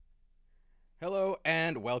Hello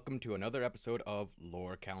and welcome to another episode of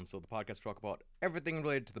Lore Council, the podcast to talk about everything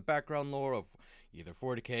related to the background lore of either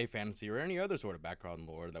 40k, fantasy, or any other sort of background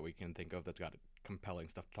lore that we can think of that's got compelling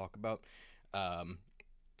stuff to talk about. Um,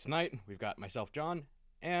 Tonight we've got myself, John,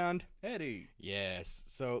 and Eddie. yes.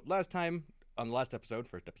 So on the last episode,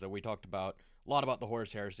 first episode, we talked about a lot about the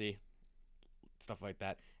Horus Heresy, stuff like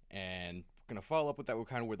that, and we're gonna follow up with that. We're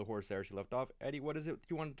kind of where the Horus Heresy left off. Eddie, what is it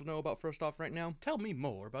you wanted to know about first off right now? Tell me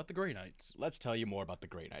more about the Grey Knights. Let's tell you more about the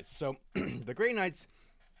Grey Knights. So, the Grey Knights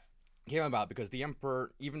came about because the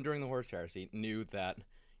Emperor, even during the Horus Heresy, knew that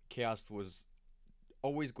chaos was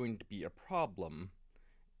always going to be a problem,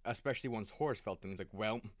 especially once Horus felt them. He's like,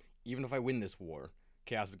 well, even if I win this war,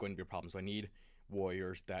 chaos is going to be a problem, so I need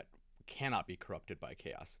warriors that cannot be corrupted by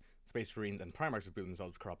chaos. Space Marines and Primarchs have proven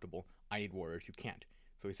themselves corruptible. I need warriors who can't.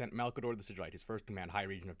 So he sent Malcador the Sigillite, his first command, High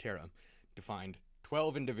Region of Terra, to find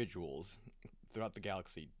 12 individuals throughout the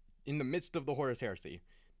galaxy in the midst of the Horus Heresy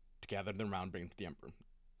to gather them around, bring them to the Emperor.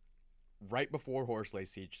 Right before Horus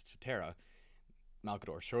lays siege to Terra,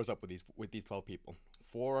 Malcador shows up with these 12 people,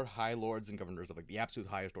 4 high lords and governors of the absolute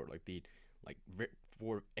highest order,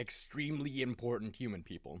 four extremely important human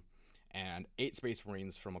people, and 8 Space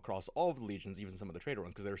Marines from across all of the legions, even some of the traitor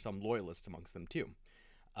ones, because there are some loyalists amongst them too.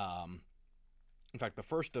 In fact, the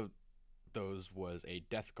first of those was a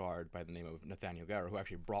death guard by the name of Nathaniel Gara, who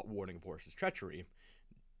actually brought warning of Horus's treachery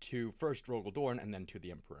to first Rogel Dorn and then to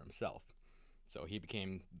the Emperor himself. So he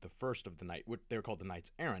became the first of the Knight, what they were called the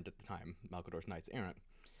Knights Errant at the time, Malcador's Knights Errant.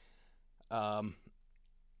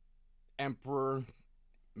 Emperor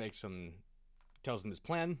tells them his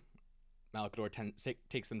plan. Malcador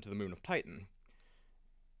takes them to the moon of Titan,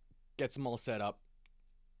 gets them all set up,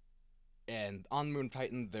 and on the moon of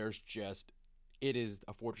Titan, it is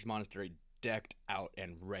a fortress monastery decked out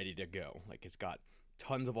and ready to go. Like, it's got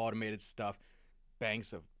tons of automated stuff,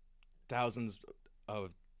 banks of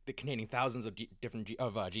containing thousands of different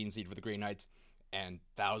gene seed for the Grey Knights, and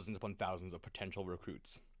thousands upon thousands of potential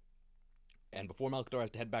recruits. And before Malcador has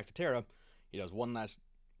to head back to Terra, he does one last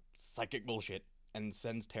psychic bullshit and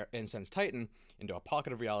sends Titan into a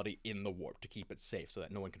pocket of reality in the warp to keep it safe, so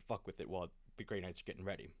that no one can fuck with it while the Grey Knights are getting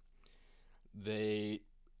ready. They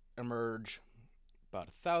emerge about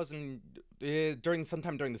 1,000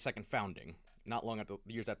 sometime during the second founding, not long after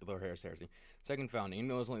years after the Horus Heresy. Second founding, even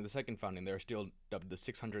though it was only the second founding, they're still dubbed the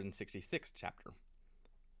 666th chapter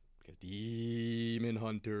because demon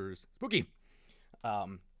hunters, spooky.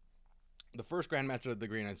 The first Grandmaster of the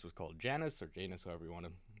Grey Knights was called Janus, or Janus, however you want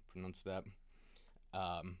to pronounce that.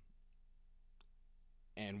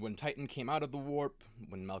 And when Titan came out of the warp,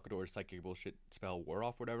 when Malcador's psychic bullshit spell wore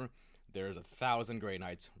off, whatever, there's 1,000 Grey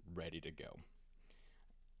Knights ready to go.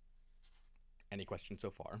 Any questions so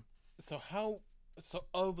far? So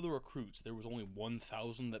of the recruits, there was only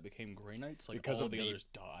 1,000 that became Grey Knights? Like, because all of the others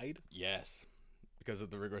died? Yes. Because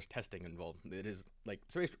of the rigorous testing involved. It is,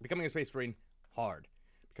 becoming a Space Marine, hard.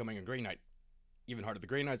 Becoming a Grey Knight, even harder. The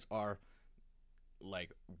Grey Knights are,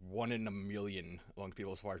 1 in a million among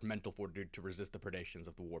people as far as mental fortitude to resist the predations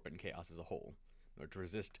of the warp and chaos as a whole. Or to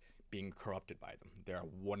resist being corrupted by them. They are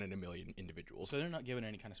 1 in a million individuals. So they're not given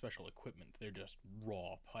any kind of special equipment. They're just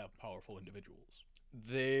raw, powerful individuals.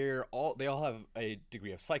 They all have a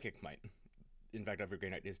degree of psychic might. In fact, every Grey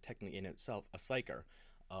Knight is technically in itself a psyker,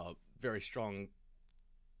 a very strong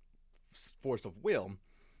force of will,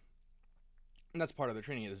 and that's part of the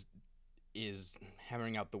training is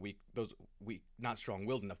hammering out those weak, not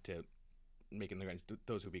strong-willed enough to making the Grey Knights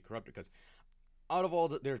those who be corrupted. Because out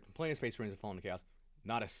of there's plenty of Space Marines have fallen to chaos.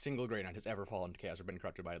 Not a single Grey Knight has ever fallen to chaos or been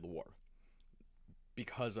corrupted by the war,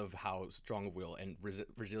 because of how strong of will and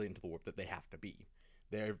resilient to the warp that they have to be.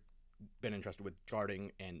 They've been entrusted with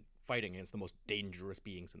guarding and fighting against the most dangerous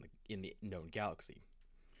beings in the known galaxy.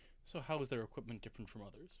 So how is their equipment different from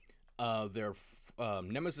others? Their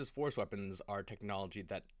Nemesis Force weapons are technology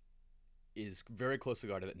that is very closely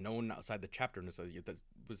guarded, that no one outside the chapter knows, that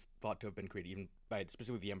was thought to have been created even by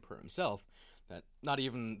specifically the Emperor himself, that not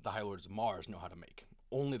even the High Lords of Mars know how to make.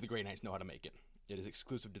 Only the Grey Knights know how to make it. It is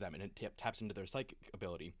exclusive to them, and it taps into their psychic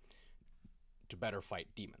ability to better fight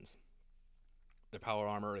demons. Their power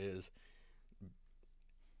armor is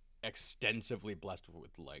extensively blessed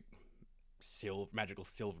with magical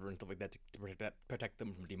silver and stuff like that to protect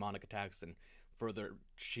them from demonic attacks and further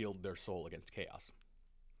shield their soul against chaos.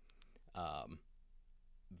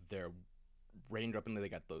 Their range weapon, they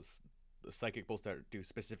got the psychic bolts that do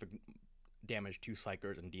specific damage to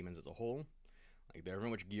psychers and demons as a whole. They're very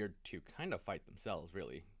much geared to kind of fight themselves,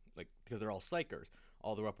 really. Because they're all psychers,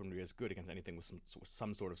 all their weaponry is good against anything with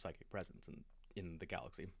some sort of psychic presence in the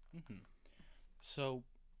galaxy. Mm-hmm. So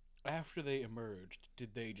After they emerged,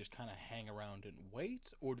 did they just kind of hang around and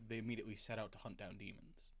wait, or did they immediately set out to hunt down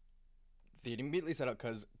demons? They immediately set out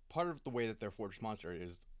because part of the way that their Fortress Monster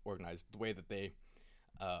is organized, the way that they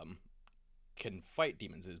um, can fight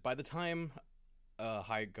demons is by the time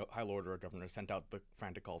High Lord or a governor sent out the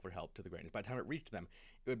frantic call for help to the Grey Knights, by the time it reached them,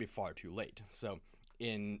 it would be far too late. So,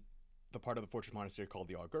 in the part of the Fortress Monastery called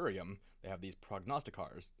the Augurium, they have these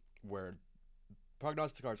prognosticars, where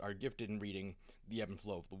prognosticars are gifted in reading the ebb and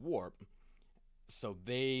flow of the warp, so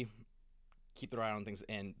they keep their eye on things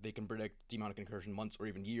and they can predict demonic incursion months or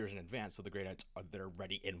even years in advance, so the Grey Knights are there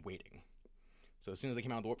ready and waiting. So as soon as they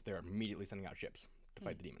came out of the warp, they're immediately sending out ships to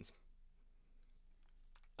fight the demons.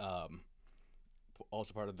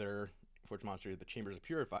 Also part of their Fortress Monastery, the Chambers of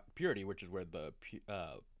Purity, which is where the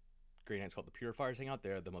Grey Knights called the Purifiers hang out.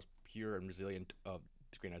 They're the most pure and resilient of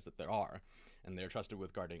the Grey Knights that there are, and they're trusted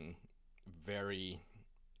with guarding very,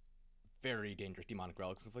 very dangerous demonic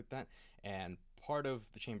relics, stuff like that. And part of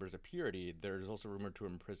the Chambers of Purity, there's also rumored to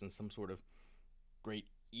imprison some sort of great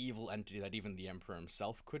evil entity that even the Emperor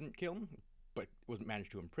himself couldn't kill, but was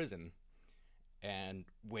managed to imprison. And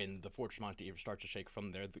when the Fortress Monastery starts to shake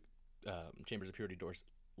from there, the Chambers of Purity doors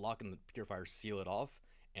lock and the Purifiers seal it off,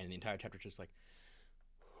 and the entire chapter is just like,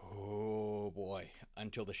 oh boy,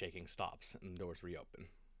 until the shaking stops and the doors reopen.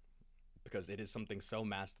 Because it is something so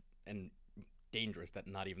mass and dangerous that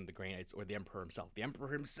not even the Grey Knights or the Emperor himself, the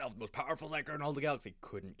most powerful Psyker in all the galaxy,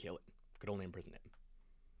 couldn't kill it, could only imprison it.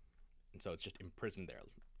 And so it's just imprisoned there.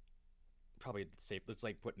 Probably safe. It's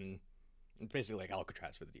like it's basically like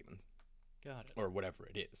Alcatraz for the demons. Got it. Or whatever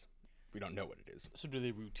it is. We don't know what it is. So do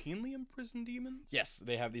they routinely imprison demons? Yes,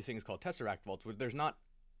 they have these things called Tesseract Vaults, which there's not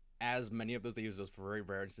as many of those. They use those for very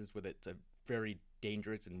rare instances with it's a very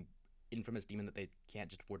dangerous and infamous demon that they can't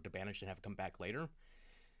just afford to banish and have come back later.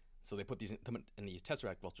 So they put these in these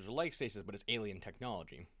Tesseract Vaults, which are like stasis, but it's alien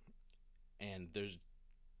technology. And there's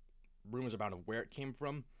rumors about where it came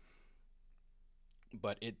from.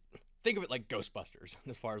 But think of it like Ghostbusters,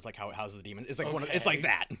 as far as like how it houses the demons. It's like it's like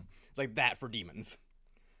that. It's like that for demons.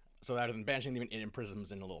 So rather than banishing them, it imprisons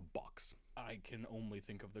them in a little box. I can only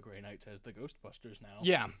think of the Grey Knights as the Ghostbusters now.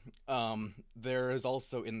 Yeah. There is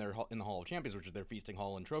also in the Hall of Champions, which is their feasting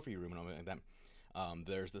hall and trophy room and all like that.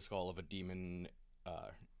 There's the skull of a demon,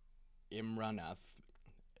 Imranath,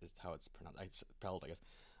 is how it's spelled, I guess.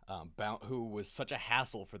 Who was such a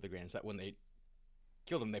hassle for the Grey Knights that when they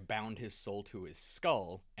killed him, they bound his soul to his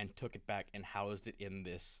skull and took it back and housed it in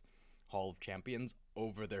this Hall of Champions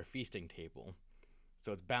over their feasting table.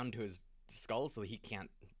 So it's bound to his skull, so he can't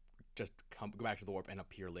just go back to the warp and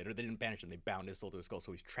appear later. They didn't banish him; they bound his soul to his skull,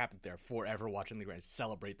 so he's trapped there forever, watching the Grey Knights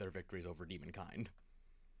celebrate their victories over demonkind.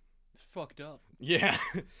 It's fucked up. Yeah,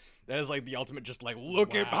 that is like the ultimate. Just like,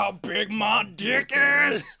 look at how big my dick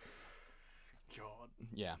is. God.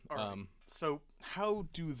 Yeah. All right. So how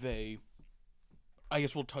do they? I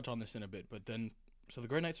guess we'll touch on this in a bit, but then, so the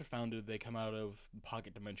Grey Knights are founded. They come out of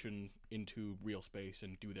pocket dimension into real space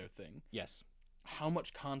and do their thing. Yes. How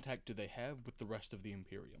much contact do they have with the rest of the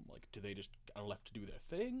Imperium? Like, do they just are left to do their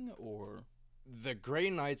thing, or the Grey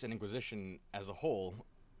Knights and Inquisition as a whole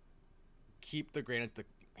keep the Grey Knights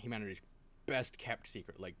humanity's best kept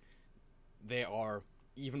secret. Like, they are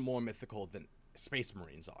even more mythical than Space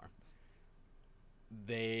Marines are.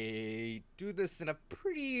 They do this in a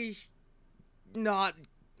pretty not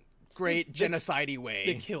great genocide-y way.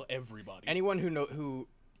 They kill everybody. Anyone who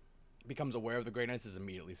becomes aware of the Grey Knights is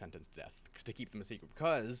immediately sentenced to death to keep them a secret,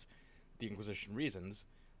 because the Inquisition reasons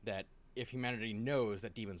that if humanity knows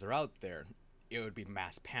that demons are out there, it would be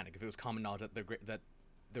mass panic. If it was common knowledge that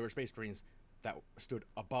there were Space Marines that stood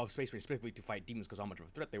above Space Marines specifically to fight demons because of how much of a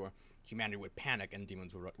threat they were, humanity would panic and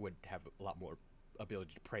demons would have a lot more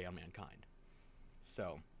ability to prey on mankind.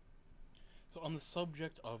 So on the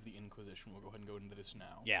subject of the Inquisition, we'll go ahead and go into this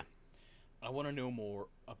now. Yeah. I want to know more.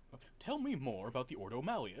 Tell me more about the Ordo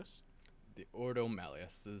Malleus. The Ordo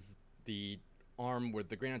Malleus is the arm where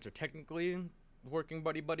the Grey Knights are technically working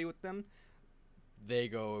buddy-buddy with them. They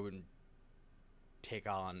go and take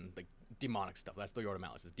on like demonic stuff. That's the Ordo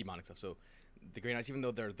Malleus, is demonic stuff. So the Grey Knights, even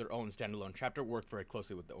though they're their own standalone chapter, work very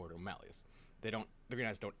closely with the Ordo Malleus. The Grey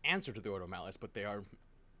Knights don't answer to the Ordo Malleus, but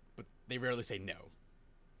they rarely say no.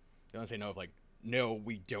 They don't say no of like, no,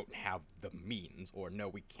 we don't have the means, or no,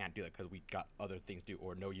 we can't do that because we got other things to do,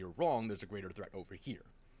 or no, you're wrong, there's a greater threat over here.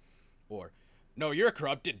 Or, no, you're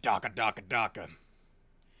corrupted, DACA.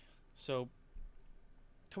 So,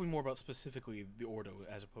 tell me more about specifically the Ordo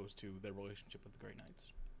as opposed to their relationship with the Grey Knights.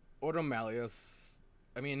 Ordo Malleus,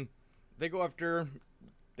 I mean, they go after,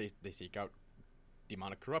 they seek out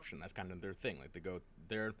demonic corruption. That's kind of their thing. Like,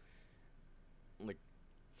 they're, like,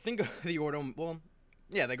 think of the Ordo, well,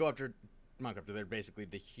 Yeah, they go after Demonic Corruptor. They're basically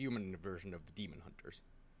the human version of the Demon Hunters.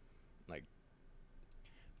 Like,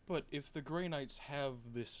 But if the Grey Knights have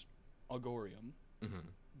this Agorium, mhm.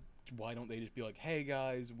 why don't they just be like, hey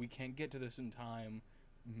guys, we can't get to this in time,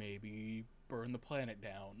 maybe burn the planet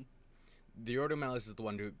down? The Ordo Malice is the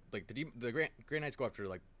one who, like, the Grey Knights go after,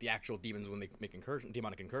 like, the actual demons when they make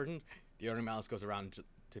demonic incursions. The Ordo Malice goes around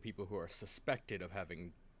to people who are suspected of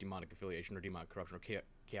having demonic affiliation or demonic corruption or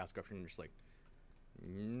chaos corruption, and just like,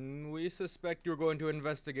 we suspect you're going to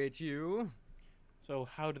investigate you. So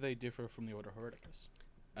how do they differ from the Order Hereticus?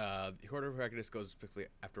 The Order Hereticus goes specifically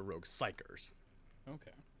after rogue psychers,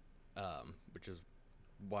 Okay. which is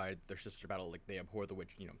why their sister battle, like, they abhor the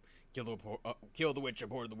witch, kill the witch,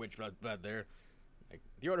 abhor the witch, but they're, like,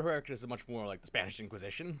 the Order Hereticus is much more like the Spanish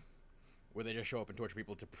Inquisition, where they just show up and torture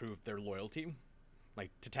people to prove their loyalty,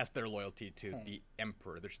 like, to test their loyalty to the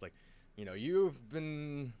Emperor. They're just like, you've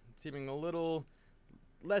been seeming a little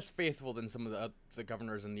less faithful than some of the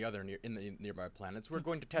governors in the nearby planets. We're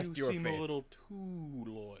going to test your faith. You seem a little too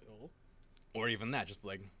loyal. Or even that, just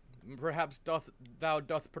like, perhaps thou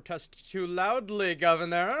doth protest too loudly,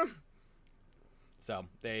 governor. So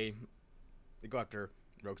they go after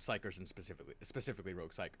rogue psychers, and specifically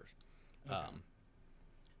rogue psychers. Okay.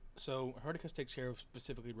 So Hereticus takes care of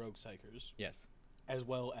specifically rogue psychers, Yes. as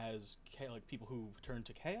well as like people who turn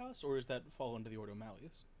to chaos, or does that fall into the Ordo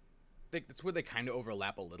Malleus? That's where they kind of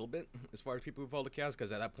overlap a little bit as far as people who fall to chaos,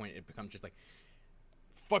 because at that point it becomes just like,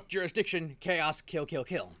 fuck jurisdiction, chaos, kill, kill,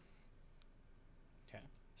 kill. Okay.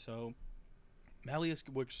 So Malleus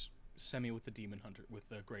works semi with the Demon Hunter, with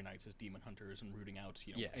the Grey Knights as Demon Hunters and rooting out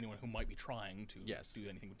anyone who might be trying to do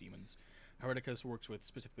anything with demons. Hereticus works with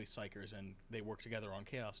specifically psychers, and they work together on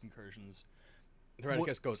chaos incursions.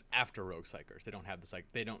 Hereticus goes after rogue psychers. They don't have the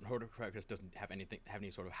Hereticus doesn't have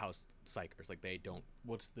any sort of house psychers. Like, they don't.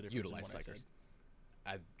 What's the difference? Utilize psychers.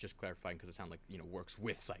 I'm just clarifying because it sounds like works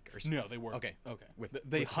with psychers. No, they work. Okay.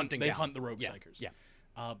 They hunting. They hunt the rogue psychers. Yeah.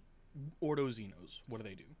 Ordo Xenos. What do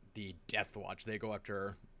they do? The Death Watch. They go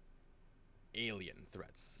after alien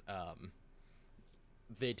threats.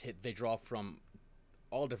 They draw from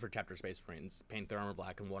all different chapter Space Marines. Paint their armor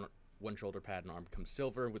black, and one shoulder pad and arm becomes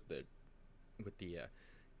silver with the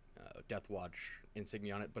Death Watch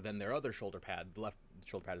insignia on it, but then their other shoulder pad, the left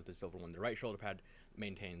shoulder pad is the silver one, the right shoulder pad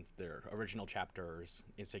maintains their original chapter's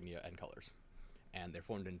insignia and colors. And they're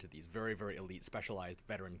formed into these very, very elite, specialized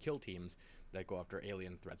veteran kill teams that go after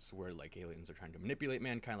alien threats where, like, aliens are trying to manipulate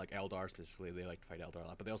mankind, like Eldar. Specifically, they like to fight Eldar a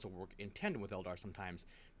lot, but they also work in tandem with Eldar sometimes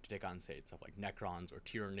to take on, say, stuff like Necrons or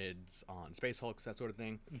Tyranids on Space Hulks, that sort of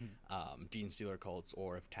thing. Mm-hmm. Gene Stealer cults,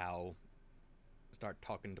 or if Tau start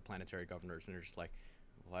talking to planetary governors and they're just like,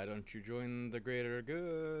 why don't you join the greater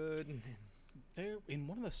good? There, in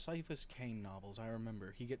one of the Cyphus Cain novels, I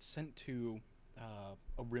remember he gets sent to a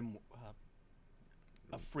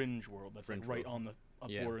fringe world that's Fringe like right world. on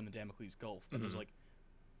the border in the Damocles Gulf. That was like,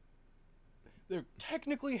 they're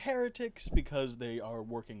technically heretics because they are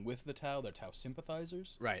working with the Tau. They're Tau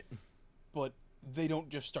sympathizers, Right. but they don't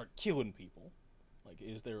just start killing people. Like,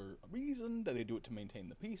 is there a reason? Do they do it to maintain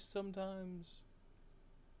the peace sometimes?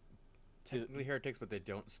 Technically heretics, but they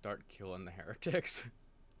don't start killing the heretics.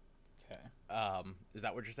 Okay. Is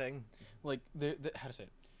that what you're saying? Like, how to say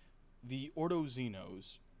it? The Ordo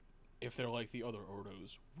Xenos, if they're like the other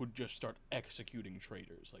Ordos, would just start executing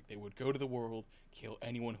traitors. Like, they would go to the world, kill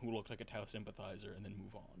anyone who looked like a Tau sympathizer, and then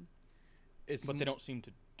move on. But they don't seem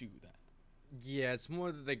to do that. Yeah, it's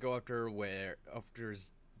more that they go after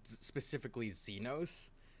specifically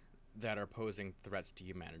Xenos that are posing threats to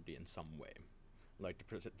humanity in some way. Like, to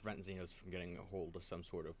prevent Xenos from getting a hold of some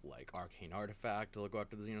sort of, like, arcane artifact. They'll go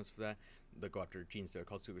after the Xenos for that. They'll go after Gene Stealer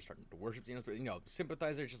cults who are starting to worship Xenos. But,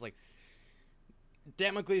 sympathizers, just like,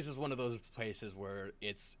 Damocles is one of those places where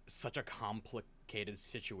it's such a complicated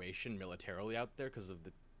situation militarily out there because of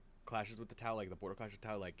the clashes with the Tau, like the border clash with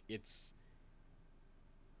Tau. Like, it's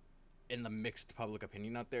in the mixed public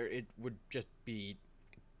opinion out there, it would just be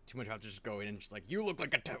too much out to just go in and just like, you look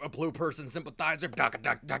like a blue person sympathizer,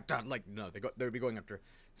 like, no, they would be going after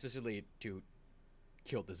specifically to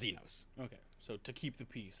kill the Xenos. Okay, so to keep the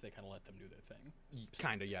peace, they kind of let them do their thing.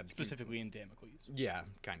 Kind of, yeah. Specifically in Damocles. Yeah,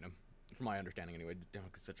 kind of. From my understanding, anyway,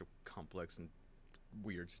 Damocles is such a complex and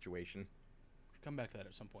weird situation. Come back to that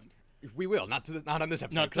at some point. We will, not on this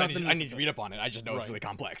episode, because I need to read up on it. I just know it's Right. really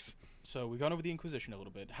complex. So we've gone over the Inquisition a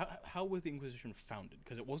little bit. How was the Inquisition founded?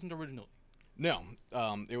 Because it wasn't originally. No,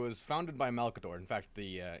 it was founded by Malcador. In fact,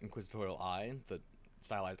 the inquisitorial eye, the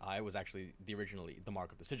stylized eye, was actually originally the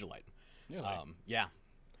mark of the Sigillite. Really? Yeah.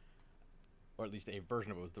 Or at least a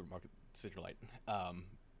version of it was the mark of the Sigillite.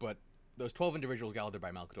 But those 12 individuals gathered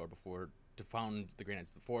by Malcador before to found the Grey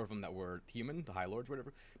Knights. The 4 of them that were human, the High Lords,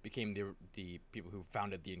 whatever, became the people who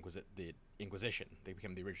founded the Inquisition. They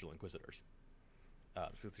became the original Inquisitors.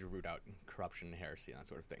 To root out corruption and heresy and that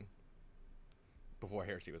sort of thing. Before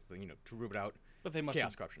heresy was, to root out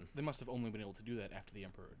chaos corruption. They must have only been able to do that after the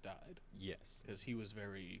Emperor died. Yes. Because he was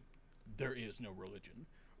there is no religion.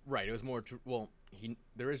 Right, it was more,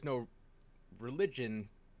 there is no religion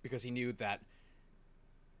because he knew that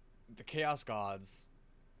the Chaos Gods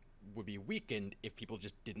would be weakened if people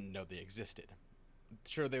just didn't know they existed.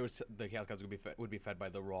 Sure, the Chaos Gods would be fed by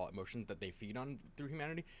the raw emotions that they feed on through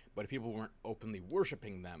humanity, but if people weren't openly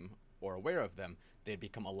worshiping them or aware of them, they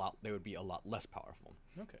would be a lot less powerful.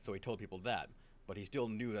 Okay. So he told people that, but he still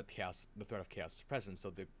knew that the threat of chaos was present. So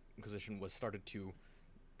the Inquisition was started to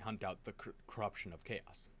hunt out the corruption of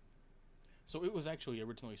chaos. So it was actually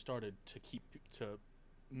originally started to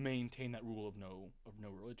maintain that rule of no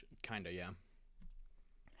religion. Kinda, yeah.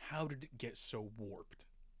 How did it get so warped?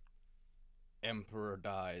 Emperor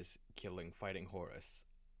dies, fighting Horus,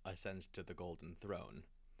 ascends to the Golden Throne.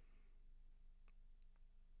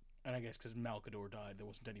 And I guess because Malcador died, there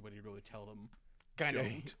wasn't anybody to really tell them. Kinda,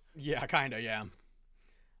 yeah, kinda, yeah.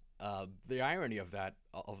 The irony of the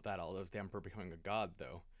Emperor becoming a god,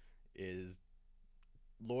 though, is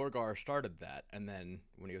Lorgar started that, and then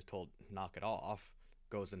when he was told knock it off,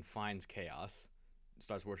 goes and finds Chaos,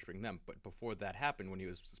 starts worshiping them. But before that happened, when he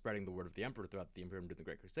was spreading the word of the Emperor throughout the Imperium during the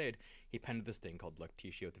Great Crusade, he penned this thing called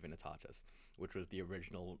Lectitio Divinitatis, which was the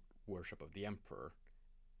original worship of the Emperor,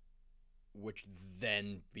 which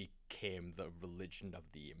then became the religion of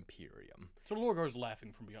the Imperium. So Lorgar's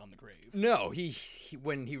laughing from beyond the grave. No, he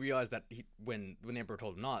when he realized that when the Emperor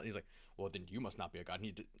told him not, he's like, well, then you must not be a god. And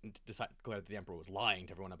he declared that the Emperor was lying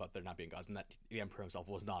to everyone about there not being gods, and that the Emperor himself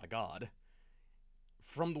was not a god.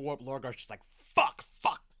 From the warp, Lorgar's just like, fuck,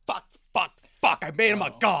 I made him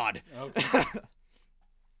a god. Okay.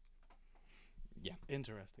 Yeah.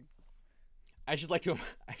 Interesting. I just like to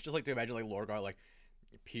imagine like Lorgar like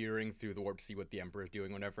peering through the warp to see what the Emperor is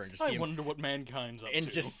doing, whenever, and just see wonder what mankind's up and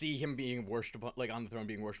to. just see him being worshipped, like on the throne,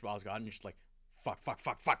 being worshipped as God, and just like, fuck,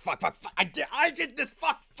 I did this,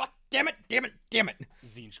 fuck, damn it.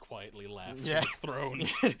 Tzeentch quietly laughs from his throne.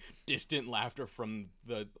 Distant laughter from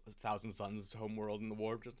the Thousand Suns homeworld in the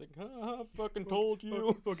warp, just like, fucking told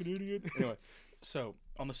you, fucking idiot. Anyway, so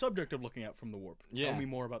on the subject of looking out from the warp, tell me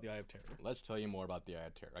more about the Eye of Terror. Let's tell you more about the Eye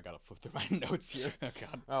of Terror. I gotta flip through my notes here. Oh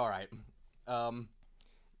God. All right.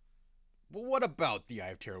 Well, what about the Eye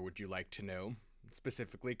of Terror would you like to know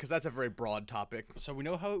specifically? Because that's a very broad topic. So we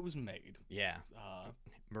know how it was made. Yeah.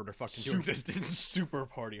 Murder fucked into existence. Super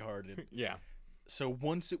party-hearted. Yeah. So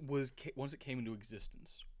once it came into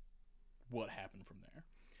existence, what happened from there?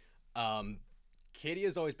 Cadia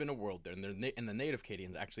has always been a world there, and the native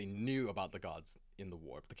Cadians actually knew about the gods in the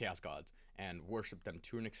warp, the Chaos Gods, and worshipped them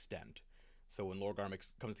to an extent. So when Lorgar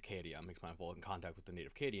comes to Cadia, makes planetfall in contact with the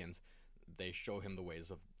native Cadians, they show him the ways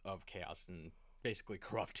of chaos and basically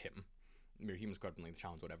corrupt him. Mere humans corrupting the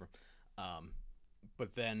challenge, whatever.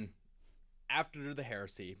 But then, after the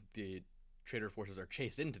heresy, the traitor forces are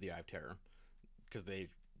chased into the Eye of Terror, because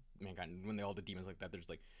mankind, when all the demons like that, they're just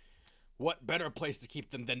like, what better place to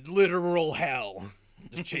keep them than literal hell?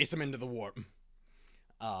 Just chase them into the warp.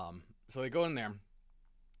 So they go in there.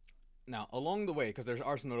 Now, along the way, because there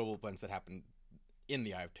are some notable events that happen in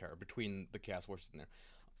the Eye of Terror between the Chaos forces in there.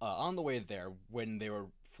 On the way there, when they were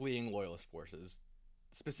fleeing Loyalist forces,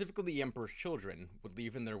 specifically the Emperor's children would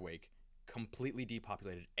leave in their wake completely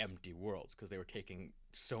depopulated, empty worlds, because they were taking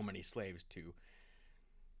so many slaves to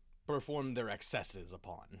perform their excesses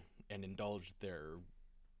upon and indulge their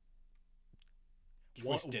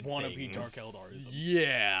twisted wannabe things. Dark Eldarism.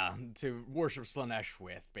 Yeah, to worship Slaanesh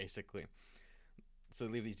with, basically. So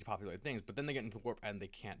they leave these depopulated things, but then they get into the warp and they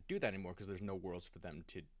can't do that anymore because there's no worlds for them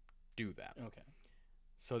to do that. Okay.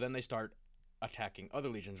 So then they start attacking other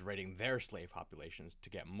legions, raiding their slave populations to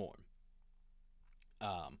get more.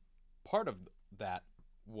 Part of that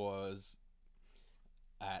was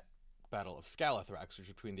at Battle of Scalathrax, which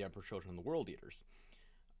was between the Emperor's Children and the World Eaters.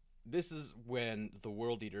 This is when the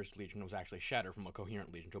World Eaters Legion was actually shattered from a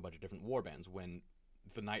coherent legion to a bunch of different warbands. When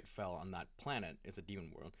the night fell on that planet, it's a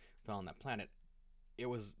demon world, fell on that planet, it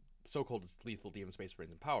was so-called lethal demon space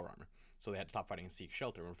marines and power armor. So they had to stop fighting and seek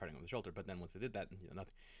shelter. We're fighting with the shelter, but then once they did that,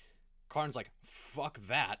 nothing. Karn's like, fuck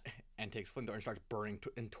that, and takes Flamethrower and starts burning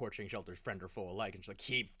and torching shelters, friend or foe alike, and just like,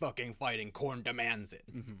 keep fucking fighting, Khorne demands it.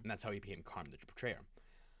 Mm-hmm. And that's how he became Karn the Betrayer.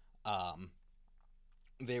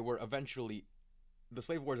 The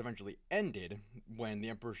slave wars eventually ended when the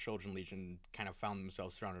Emperor's Children Legion kind of found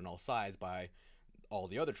themselves surrounded on all sides by all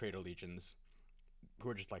the other traitor legions, who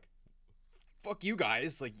were just like, fuck you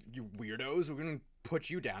guys, like, you weirdos, we're gonna put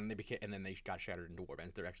you down. And then they got shattered into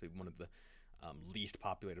warbands. They're actually one of the least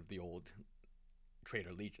populated of the old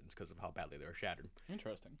traitor legions because of how badly they were shattered.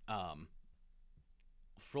 Interesting.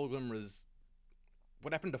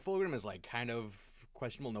 What happened to Fulgrim is, like, kind of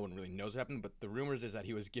questionable. No one really knows what happened, but the rumors is that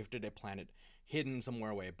he was gifted a planet hidden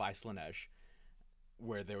somewhere away by Slaanesh,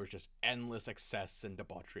 where there was just endless excess and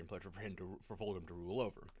debauchery and pleasure for Fulgrim to rule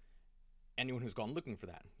over. Anyone who's gone looking for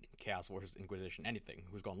that, Chaos Forces, Inquisition, anything,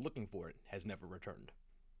 who's gone looking for it, has never returned.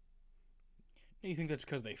 You think that's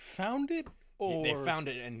because they found it? Or... They found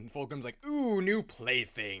it, and Fulgrim's like, ooh, new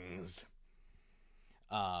playthings.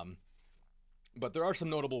 But there are some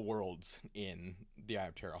notable worlds in the Eye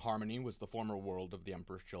of Terra. Harmony was the former world of the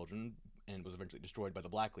Emperor's Children, and was eventually destroyed by the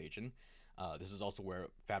Black Legion. This is also where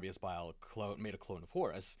Fabius Bile made a clone of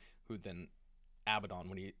Horus, who then Abaddon,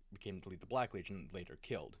 when he became to lead the Black Legion, later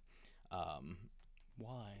killed.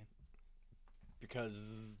 Why?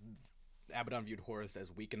 Because Abaddon viewed Horus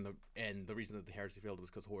as weak, and the reason that the heresy failed was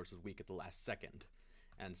because Horus was weak at the last second,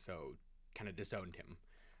 and so kind of disowned him.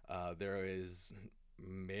 There is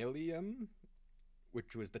Malium,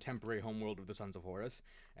 which was the temporary homeworld of the Sons of Horus,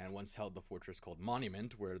 and once held the fortress called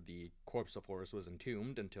Monument, where the corpse of Horus was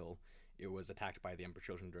entombed until it was attacked by the Emperor's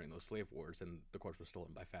Children during those slave wars, and the corpse was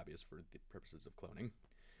stolen by Fabius for the purposes of cloning.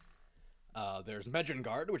 There's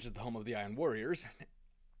Medjugorje, which is the home of the Iron Warriors.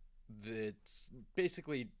 It's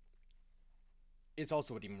basically... It's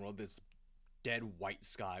also a demon world. This dead white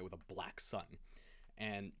sky with a black sun.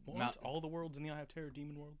 And not all the worlds in the Eye of Terror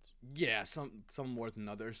demon worlds? Yeah, some more than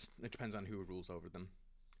others. It depends on who rules over them.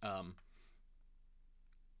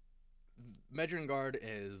 Medjugorje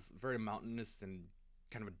is very mountainous and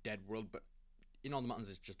kind of a dead world, but in all the mountains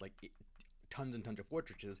it's just like tons and tons of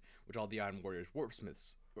fortresses, which all the Iron Warriors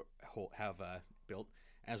warpsmiths have built,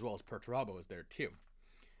 as well as Perturabo is there too.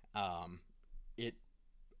 It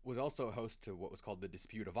was also a host to what was called the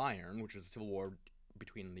Dispute of Iron, which was a civil war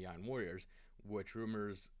between the Iron Warriors, which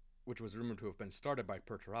was rumored to have been started by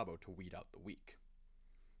Perturabo to weed out the weak,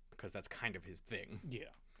 because that's kind of his thing. Yeah.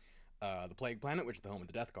 The Plague Planet, which is the home of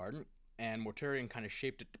the Death Guard, and Mortarion kind of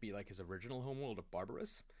shaped it to be like his original homeworld of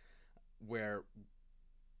Barbarous, where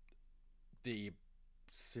the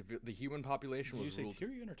human population was ruled... Did you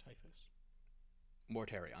say Tyrion or Typhus?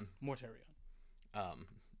 Mortarion. Mortarion.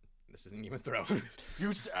 This isn't Game of Thrones.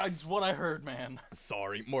 It's what I heard, man.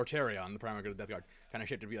 Sorry. Mortarion, the primary god of the Death Guard, kind of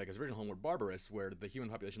shaped it to be like his original homeworld, Barbarous, where the human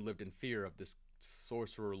population lived in fear of this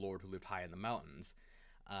sorcerer lord who lived high in the mountains.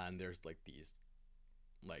 And there's, like, these,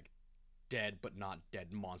 like, dead but not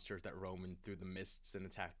dead monsters that roam in through the mists and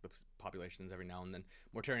attack the populations every now and then.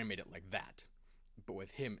 Mortarion made it like that, but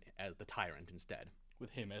with him as the tyrant instead.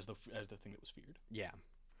 With him as the thing that was feared. Yeah.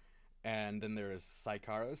 And then there is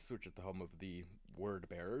Sycaris, which is the home of the Word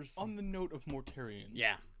Bearers. On the note of Mortarion,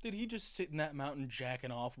 yeah, did he just sit in that mountain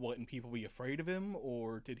jacking off, letting people be afraid of him,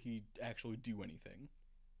 or did he actually do anything?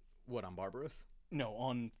 What, on Barbarous? No,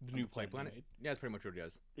 on the new Plague Planet. Yeah, that's pretty much what he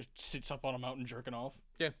does. Just sits up on a mountain jerking off.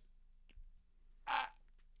 Yeah.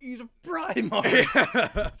 He's a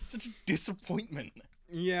Primarch. Such a disappointment.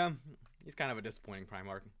 Yeah, he's kind of a disappointing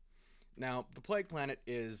Primarch. Now, the Plague Planet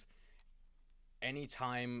is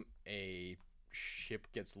anytime a ship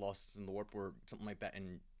gets lost in the warp or something like that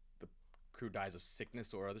and the crew dies of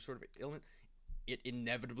sickness or other sort of illness, it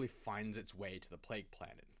inevitably finds its way to the Plague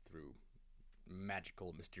Planet through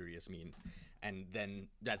magical, mysterious means. And then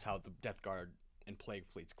that's how the Death Guard and Plague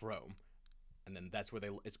fleets grow. And then that's where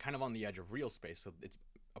it's kind of on the edge of real space, so it's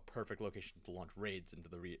a perfect location to launch raids into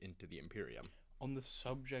the Imperium. On the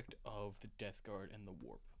subject of the Death Guard and the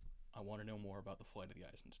warp, I want to know more about the Flight of the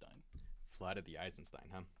Eisenstein. Flight of the Eisenstein,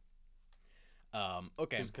 huh?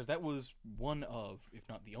 Okay. Because that was one of, if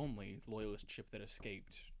not the only, Loyalist ship that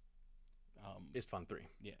escaped. Isstvan 3.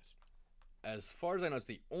 Yes. As far as I know, it's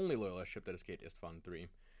the only Loyalist ship that escaped Isstvan 3.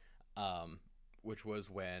 Which was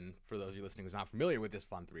when, for those of you listening who's not familiar with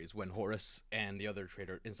Isstvan 3, is when Horus and the other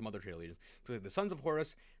traitor, and some other traitor legions, the Sons of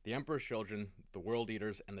Horus, the Emperor's Children, the World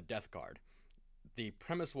Eaters, and the Death Guard. The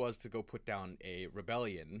premise was to go put down a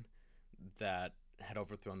rebellion that had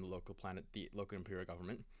overthrown the local planet, the local imperial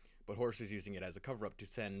government, but Horus is using it as a cover-up to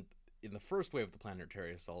send, in the first wave of the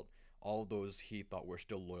planetary assault, all those he thought were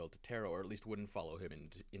still loyal to Terra, or at least wouldn't follow him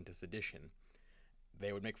into sedition.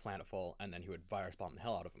 They would make planetfall, and then he would virus bomb the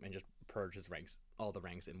hell out of them and just purge his ranks, all the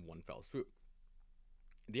ranks, in one fell swoop.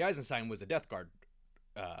 The Eisenstein was a Death Guard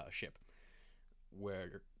ship,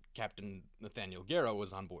 where Captain Nathaniel Guerra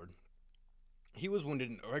was on board. He was wounded,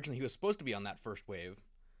 and originally he was supposed to be on that first wave,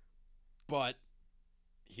 but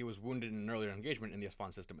he was wounded in an earlier engagement in the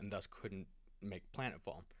Isstvan system and thus couldn't make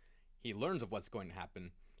planetfall. He learns of what's going to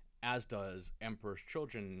happen as does Emperor's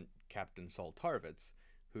Children Captain Saul Tarvitz,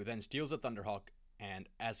 who then steals the Thunderhawk, and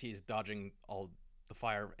as he's dodging all the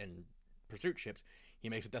fire and pursuit ships, he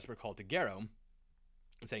makes a desperate call to Garrow,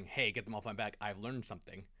 saying, "Hey, get them off my back, I've learned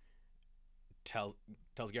something." Tells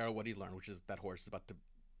Garrow what he's learned, which is that Horus is about to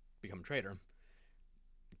become a traitor.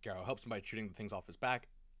 Garrow helps him by shooting the things off his back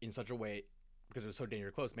in such a way, because it was so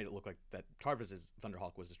dangerously close, made it look like that Tarvitz's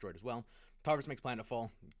Thunderhawk was destroyed as well. Tarvitz makes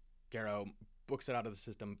Planetfall. Garrow books it out of the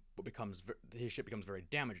system, but his ship becomes very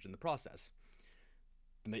damaged in the process.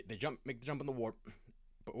 And they make the jump in the warp,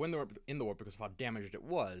 but when they're in the warp, because of how damaged it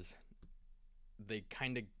was, they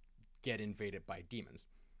kind of get invaded by demons.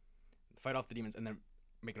 They fight off the demons and then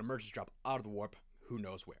make an emergency drop out of the warp, who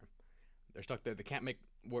knows where. They're stuck there. They can't make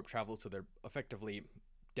warp travel, so they're effectively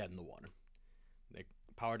dead in the water. They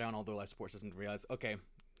power down all their life support systems and realize, okay,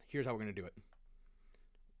 here's how we're going to do it.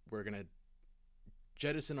 We're going to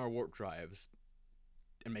jettison our warp drives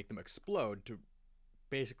and make them explode to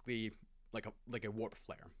basically like a warp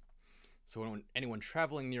flare. So when anyone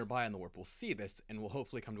traveling nearby in the warp will see this and will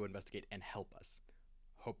hopefully come to investigate and help us.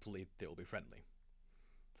 Hopefully they will be friendly.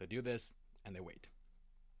 So they do this, and they wait.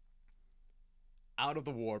 Out of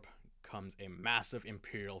the warp comes a massive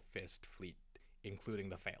Imperial Fist fleet, including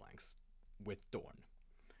the Phalanx, with Dorn.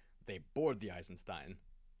 They board the Eisenstein,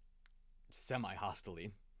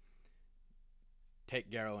 semi-hostilely, take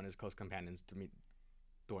Garrow and his close companions to meet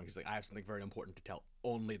Dorn. He's like, "I have something very important to tell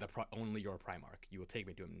only your Primarch. You will take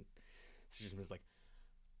me to him." Sigismund is like,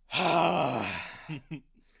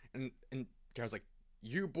 and Garrow's like,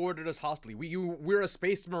 "You boarded us hostilely. We're a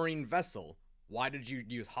Space Marine vessel. Why did you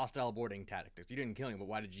use hostile boarding tactics? You didn't kill him, but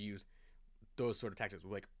why did you use those sort of tactics?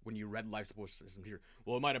 Like when you read life support systems here.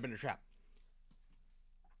 Well, it might have been a trap.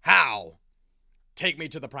 How? Take me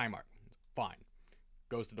to the Primarch." Fine.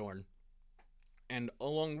 Goes to Dorn. And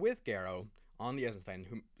along with Garrow on the Eisenstein,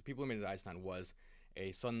 who people who made the Eisenstein was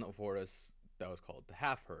a son of Horus that was called the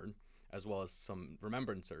Half-Herd, as well as some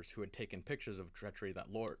remembrancers who had taken pictures of treachery that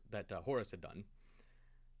Horus had done,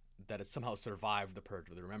 that had somehow survived the purge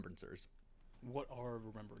of the remembrancers. What are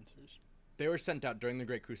remembrancers? They were sent out during the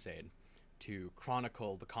Great Crusade to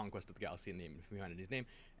chronicle the conquest of the galaxy in the name of humanity's name,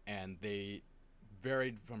 and they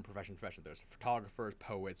varied from profession to profession. There's photographers,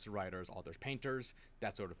 poets, writers, authors, painters,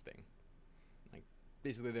 that sort of thing. Like,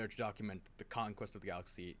 basically they're to document the conquest of the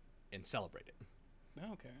galaxy and celebrate it.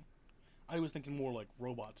 Okay. I was thinking more like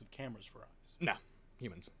robots with cameras for eyes. No,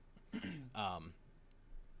 humans. Among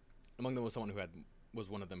them was someone who was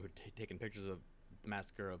one of them who'd taken pictures of the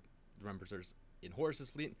massacre of the Remembrancers in Horus's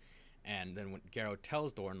fleet, and then when Garrow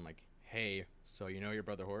tells Dorn, like, "Hey, so you know your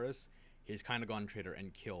brother Horus? He's kind of gone traitor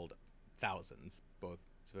and killed thousands, both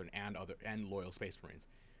civilian and loyal Space Marines."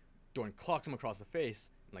 Dorn clocks him across the face,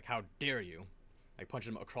 and like, "How dare you?" Like, punches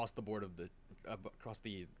him across the board of the across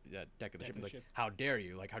the deck of the ship. Like, "How dare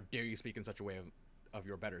you? Like, how dare you speak in such a way of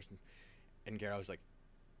your betters?" And Garrow's like,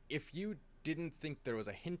 "If you didn't think there was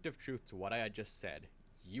a hint of truth to what I had just said,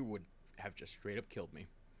 you would have just straight up killed me.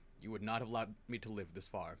 You would not have allowed me to live this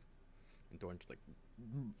far." And Dorn's like,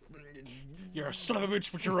 "You're a son of a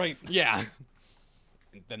bitch, but you're right." Yeah.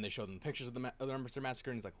 And then they show them pictures of the Remembrancer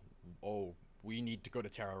massacre, and he's like, "Oh, we need to go to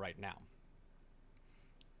Terra right now."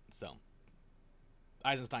 So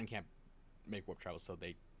Eisenstein can't make warp travel, so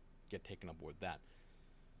they get taken aboard that.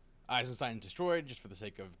 Eisenstein is destroyed just for the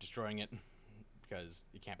sake of destroying it, because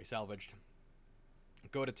it can't be salvaged.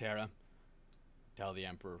 Go to Terra, tell the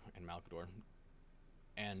Emperor and Malcador,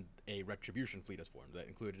 and a retribution fleet is formed that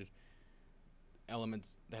included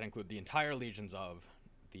elements that include the entire legions of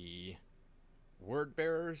the Word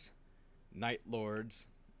Bearers, Night Lords,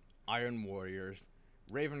 Iron Warriors,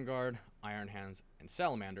 Raven Guard, Iron Hands, and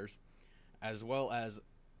Salamanders, as well as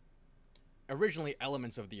originally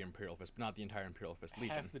elements of the Imperial Fist, but not the entire Imperial Fist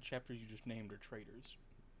Legion. Half the chapters you just named are traitors.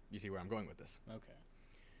 You see where I'm going with this. Okay.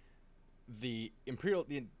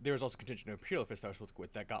 There was also a contingent of Imperial Fist that was supposed to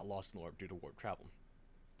quit that got lost in the warp due to warp travel.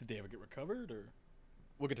 Did they ever get recovered, or?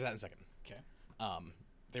 We'll get to that in a second. Okay.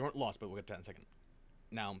 They weren't lost, but we'll get to that in a second.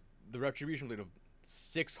 Now, the retribution fleet of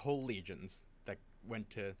 6 whole legions that went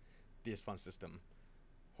to the Isstvan system,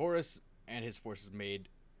 Horus and his forces made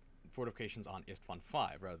fortifications on Isstvan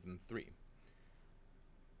 5 rather than 3.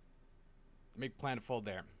 Make planetfall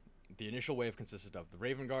there. The initial wave consisted of the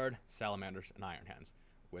Raven Guard, Salamanders, and Iron Hands,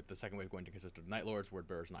 with the second wave going to consist of Night Lords, Word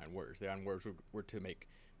Bearers, and Iron Warriors. The Iron Warriors were to make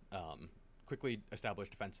quickly establish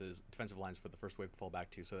defensive lines for the first wave to fall back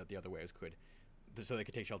to, so that the other waves so they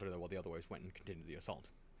could take shelter there while the other waves went and continued the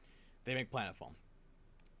assault. They make planetfall.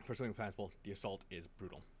 First wave makes planetfall. The assault is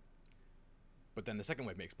brutal. But then the second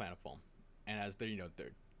wave makes planetfall, and as they're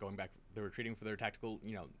going back, they're retreating for their tactical,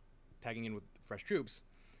 tagging in with fresh troops.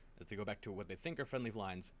 as they go back to what they think are friendly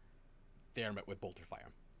lines, they are met with bolter fire.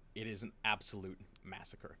 It is an absolute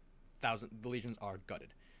massacre. The legions are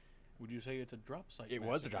gutted. Would you say it's a drop site? It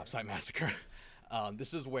was a drop site massacre.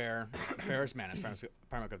 This is where Ferrus Manus,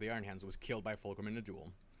 Primarch of the Iron Hands, was killed by Fulgrim in a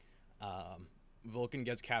duel. Vulcan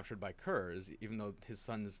gets captured by Kurz, even though his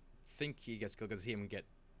sons think he gets killed because he him get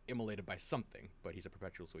immolated by something, but he's a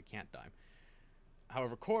perpetual, so he can't die.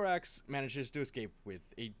 However, Corax manages to escape with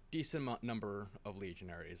a decent number of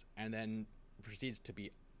legionaries, and then proceeds to be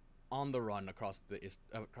on the run across the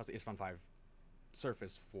Isstvan V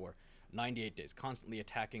surface for 98 days, constantly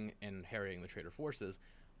attacking and harrying the traitor forces,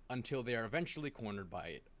 until they are eventually cornered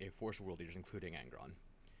by a force of world leaders, including Angron.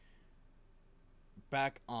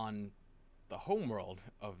 Back on the homeworld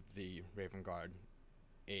of the Raven Guard,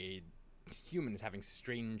 a human is having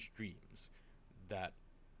strange dreams that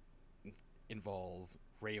involve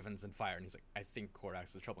ravens and fire, and he's like, I think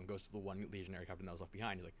Corax is trouble, and goes to the one legionary captain that was left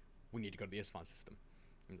behind. He's like, we need to go to the Isstvan system.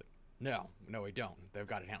 And he's like, no, we don't. They've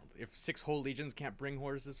got it handled. If 6 whole legions can't bring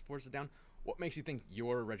forces down, what makes you think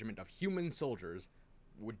your regiment of human soldiers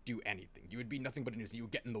would do anything? You would be nothing but a nuisance. You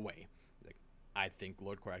would get in the way. He's like, I think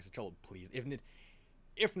Lord Corax is troubled. Please,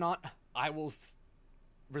 if not, I will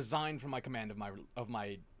resign from my command of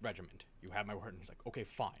my regiment. You have my word. And he's like, okay,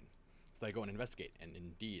 fine. So they go and investigate, and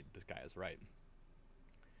indeed, this guy is right.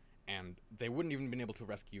 And they wouldn't even been able to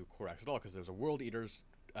rescue Corax at all, because there's a World Eater's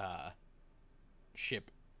ship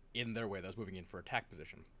in their way that was moving in for attack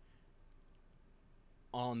position.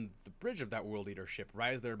 On the bridge of that World Eater ship,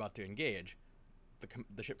 right as they're about to engage,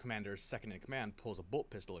 the ship commander's second in command pulls a bolt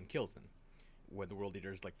pistol and kills them. When the World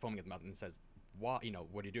Eater's like foaming at the mouth and says, "Why?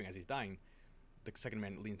 What are you doing?" As he's dying, the second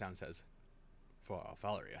man leans down and says, "For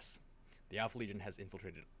Valerius. The Alpha Legion has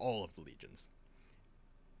infiltrated all of the legions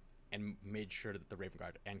and made sure that the Raven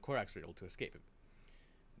Guard and Corax are able to escape it."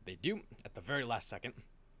 They do at the very last second.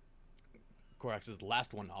 Corax is the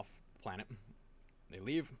last one off the planet. They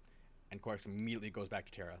leave, and Corax immediately goes back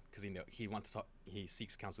to Terra because he wants to talk. He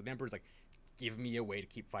seeks counsel with the Emperor. He's like, give me a way to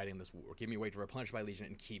keep fighting this war. Give me a way to replenish my legion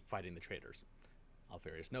and keep fighting the traitors.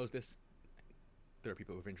 Alpharius knows this. There are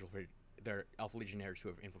people who have infiltrated. There are Alpha Legionnaires who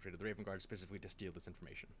have infiltrated the Raven Guard specifically to steal this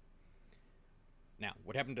information. Now,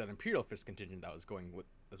 what happened to the Imperial Fist contingent that was going with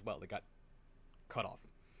as well? They got cut off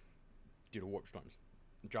due to warp storms.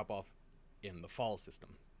 Drop off in the Fall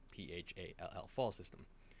system, Phall, Fall system,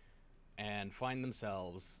 and find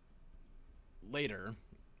themselves later,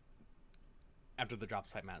 after the Drop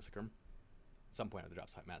Site Massacre, some point after the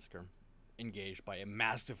Drop Site Massacre, engaged by a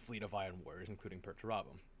massive fleet of Iron Warriors, including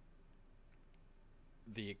Perturabo.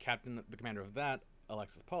 The commander of that,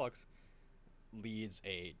 Alexis Pollux, leads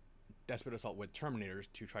a desperate assault with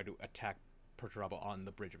Terminators to try to attack Perturabo on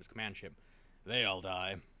the bridge of his command ship. They all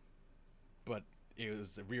die, but it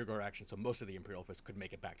was a rearguard action, so most of the Imperial Fist could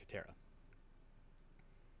make it back to Terra.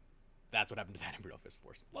 That's what happened to that Imperial Fist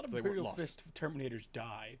force. A lot of Imperial Fist Terminators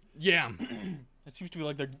die. Yeah. That seems to be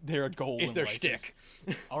like their goal. It's their shtick.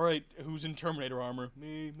 All right, who's in Terminator armor?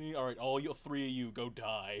 Me. All right, all you 3 of you go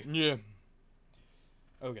die. Yeah.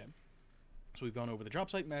 Okay. So we've gone over the Drop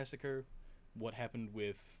Site Massacre, what happened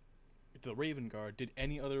with the Raven Guard. Did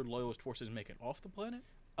any other Loyalist forces make it off the planet?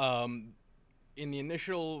 In the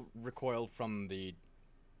initial recoil from the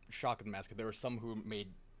shock of the massacre, there were some who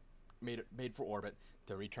made for orbit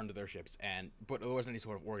to return to their ships, but there wasn't any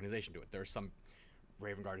sort of organization to it. There were some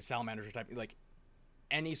Raven Guard salamanders type, like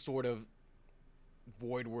any sort of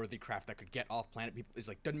void-worthy craft that could get off planet. People, it's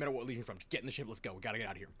like, doesn't matter what legion from, just get in the ship, let's go, we gotta get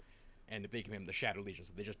out of here. And they became the Shattered Legion,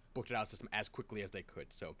 so they just booked it out of the system as quickly as they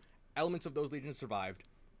could. So elements of those legions survived,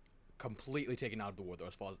 completely taken out of the war though,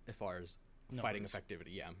 as far as fighting effectivity.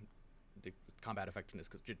 Yeah, the combat effectiveness,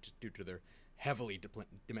 just due to their heavily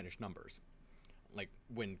diminished numbers. Like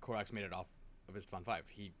when Corax made it off of Isstvan V,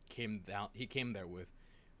 he came there with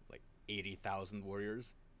like 80,000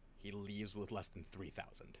 warriors. He leaves with less than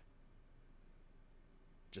 3,000.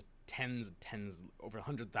 Just tens and tens, over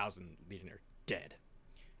 100,000 legionnaires dead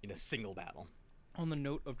in a single battle. On the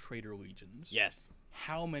note of traitor legions, yes,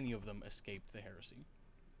 how many of them escaped the heresy?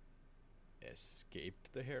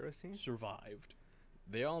 Escaped the heresy? Survived.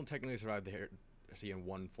 They all technically survived the heresy in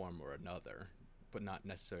one form or another, but not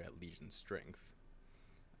necessarily at legion strength.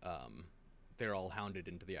 They're all hounded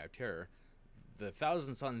into the Eye of Terror. The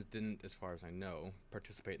Thousand Sons didn't, as far as I know,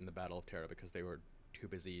 participate in the Battle of Terra because they were too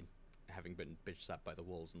busy having been bitch-slapped by the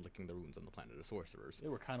wolves and licking the runes on the planet of sorcerers. They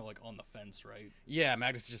were kind of like on the fence, right? Yeah,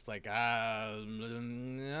 Magnus is just like, I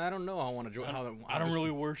don't know how I want to join. I don't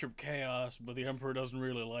really worship chaos, but the Emperor doesn't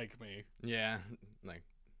really like me. Yeah, like,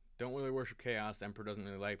 don't really worship Chaos. The Emperor doesn't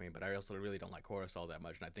really like me, but I also really don't like Horus all that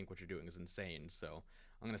much, and I think what you're doing is insane, so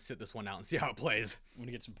I'm going to sit this one out and see how it plays. I'm going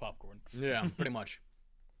to get some popcorn. Yeah, pretty much.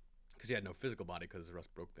 Because he had no physical body, because Russ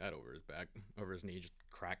broke that over his back, over his knee, just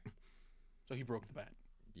crack. So he broke the bat.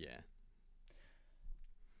 Yeah.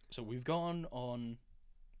 So we've gone on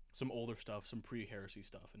some older stuff, some pre-heresy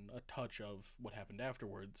stuff, and a touch of what happened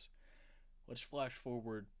afterwards. Let's flash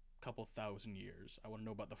forward a couple thousand years. I want to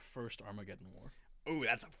know about the first Armageddon War. Ooh,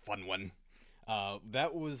 that's a fun one.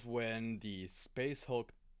 That was when the Space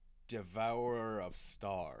Hulk Devourer of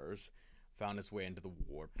Stars found its way into the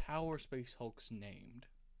warp. How are Space Hulks named?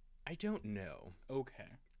 I don't know. Okay.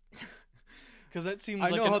 Because that seems I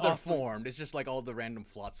like know how they're formed. It's just like all the random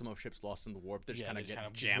flotsam of ships lost in the warp. They just kind of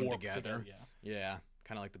get jammed together. Yeah.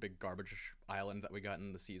 Kind of like the big garbage island that we got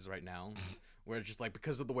in the seas right now. Where it's just like,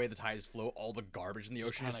 because of the way the tides flow, all the garbage in the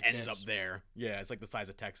ocean just ends up there. Yeah, it's like the size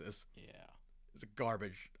of Texas. Yeah. It's a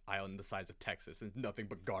garbage island the size of Texas. It's nothing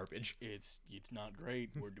but garbage. It's not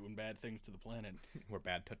great. We're doing bad things to the planet. We're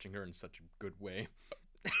bad touching her in such a good way.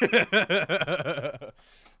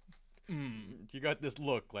 You got this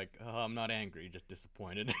look like, I'm not angry, just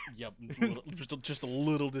disappointed. Yep, just a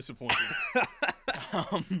little disappointed.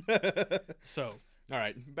 So, all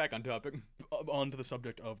right, back on topic. On to the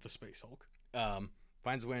subject of the Space Hulk.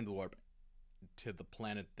 Finds a way into the warp to the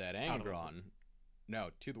planet that Angron. No,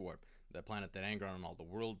 to the warp. The planet that Angron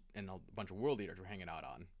and a bunch of world leaders were hanging out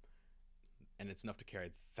on. And it's enough to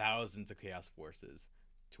carry thousands of Chaos forces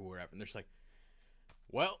to wherever. And they're just like,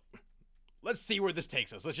 well, let's see where this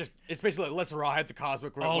takes us. It's basically like, let's ride the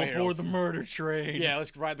cosmic rails. All aboard the murder train. Yeah,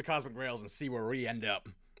 let's ride the cosmic rails and see where we end up.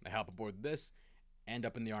 They hop aboard this, end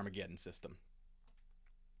up in the Armageddon system.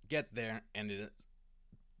 Get there, and it is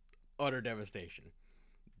utter devastation.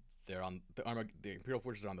 They're on the Imperial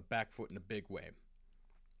forces are on the back foot in a big way.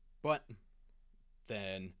 But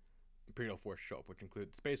then Imperial forces show up, which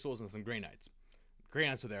include Space Wolves and some Grey Knights. Grey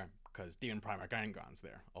Knights are there because Demon Primarch Angron's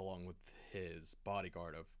there, along with his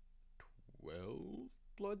bodyguard of 12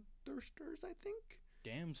 Bloodthirsters, I think.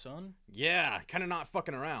 Damn, son. Yeah, kind of not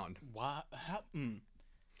fucking around. Why?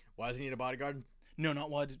 Why does he need a bodyguard? No,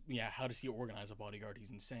 not why. How does he organize a bodyguard?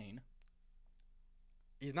 He's insane.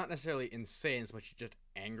 He's not necessarily insane, so much he's just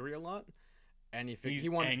angry a lot. And he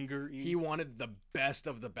wanted the best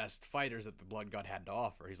of the best fighters that the Blood God had to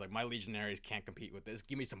offer. He's like, my legionaries can't compete with this.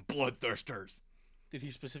 Give me some Bloodthirsters. Did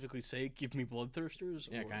he specifically say, give me Bloodthirsters?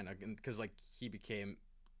 Yeah, kind of. Because, like,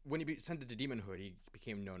 when he sent it to Demonhood, he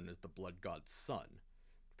became known as the Blood God's son.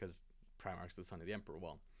 Because Primarch's the son of the Emperor.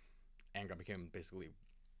 Well, Angron became basically,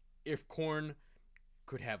 if Khorne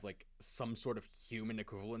could have, like, some sort of human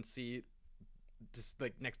equivalency, just,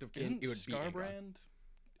 like, next of kin, it would be Angron.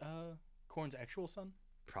 Khorne's actual son?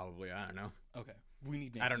 Probably, I don't know. Okay. We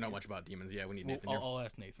need Nathan. I don't know much about demons. Yeah, we need Nathan. I'll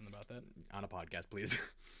ask Nathan about that. On a podcast, please.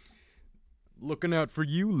 Looking out for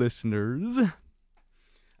you, listeners.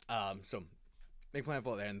 So, make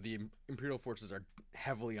planetfall there, and the Imperial forces are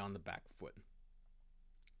heavily on the back foot.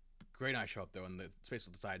 Grey Knights show up, though, and the Space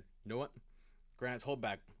will decide, you know what? Grey Knights hold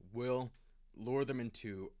back. We'll lure them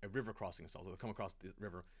into a river crossing assault. They'll come across the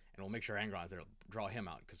river, and we'll make sure Angron's there to draw him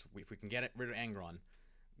out, because if we can get rid of Angron,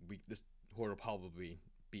 this horde will probably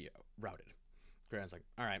be routed. Grey Knight's like,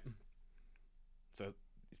 all right. So,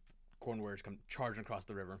 Khorne warriors come charging across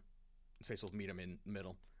the river. Space Wolves meet them in the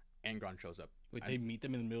middle. Angron shows up. Wait, they meet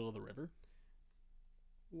them in the middle of the river?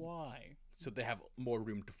 Why? So they have more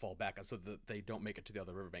room to fall back on, so that they don't make it to the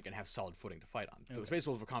other riverbank and have solid footing to fight on. Okay. So the Space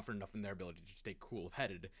Wolves were confident enough in their ability to stay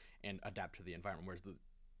cool-headed and adapt to the environment, whereas the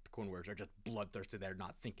Khorne warriors are just bloodthirsty. They're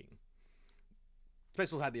not thinking.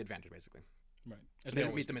 Space Wolves had the advantage, basically. Right. They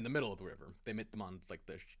don't meet them in the middle of the river. They meet them on like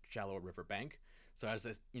the shallower river bank. So as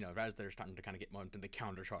they're starting to kind of get momentum, they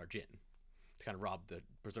countercharge in to kind of rob the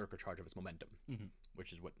Berserker charge of its momentum,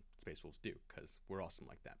 which is what Space Wolves do, because we're awesome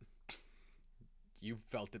like that. You've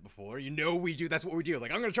felt it before. You know we do. That's what we do.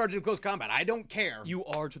 Like, I'm going to charge in close combat. I don't care. You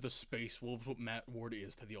are to the Space Wolves what Matt Ward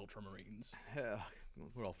is to the Ultramarines.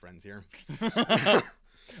 We're all friends here.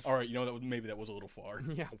 All right, maybe that was a little far.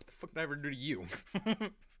 Yeah, what the fuck did I ever do to you?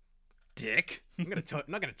 Dick. I'm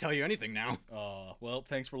not gonna tell you anything now. Well,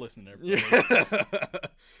 thanks for listening, everybody. Yeah.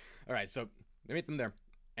 All right, so they meet them there.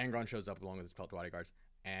 Angron shows up along with his bodyguards,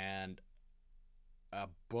 and a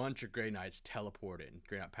bunch of Grey Knights teleport in.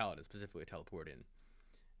 Grey Knight Paladins specifically teleport in.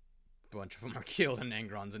 A bunch of them are killed in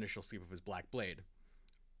Angron's initial sweep of his Black Blade,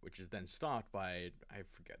 which is then stopped by, I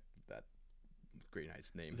forget that Grey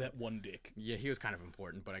Knight's name. That one dick. Yeah, he was kind of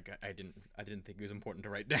important, but I didn't think he was important to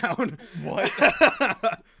write down. What?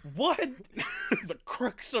 What? The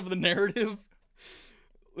crux of the narrative?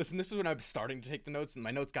 Listen, this is when I'm starting to take the notes, and my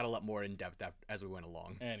notes got a lot more in depth as we went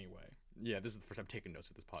along. Anyway. Yeah, this is the first time taking notes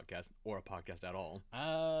for this podcast, or a podcast at all.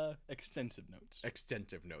 Extensive notes.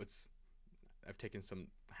 Extensive notes. I've taken some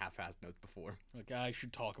half-assed notes before. Like, I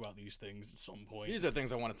should talk about these things at some point. These are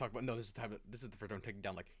things I want to talk about. No, this is the first time I'm taking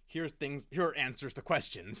down, like, here are answers to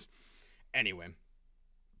questions. Anyway.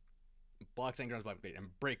 Blocks Angron's Black Blade and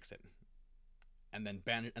breaks it. And then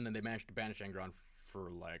they managed to banish Angron for,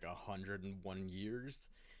 like, 101 years.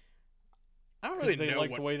 I don't really know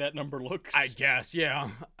the way that number looks. I guess,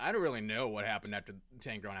 yeah. I don't really know what happened to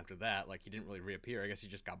Angron after that. Like, he didn't really reappear. I guess he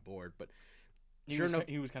just got bored, but he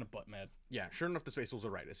was kind of butt mad. Yeah, sure enough, the Space Wolves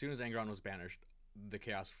were right. As soon as Angron was banished, the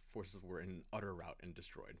Chaos Forces were in utter rout and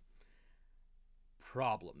destroyed.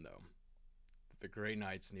 Problem, though. The Grey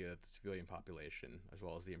Knights knew that the civilian population, as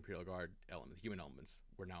well as the Imperial Guard human elements,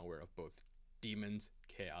 were now aware of both demons,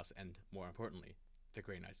 chaos, and, more importantly, the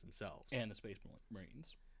Grey Knights themselves. And the Space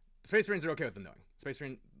Marines. Space Marines are okay with them knowing. Space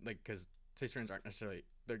Marines, because Space Marines aren't necessarily,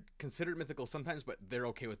 they're considered mythical sometimes, but they're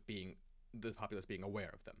okay with the populace being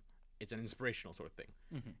aware of them. It's an inspirational sort of thing.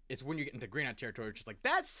 Mm-hmm. It's when you get into Grey Knight territory, it's just like,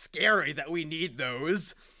 that's scary that we need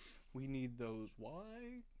those. We need those.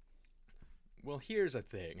 Why? Well, here's a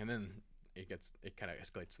thing, and then it kind of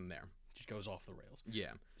escalates from there. It just goes off the rails.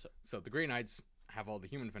 Yeah. So the Grey Knights have all the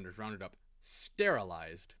human defenders rounded up,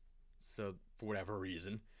 sterilized, so for whatever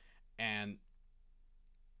reason, and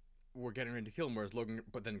we're getting ready to kill them, whereas Logan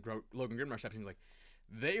Grimnar steps in and is like,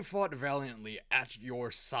 they fought valiantly at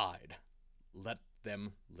your side. Let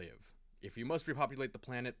them live. If you must repopulate the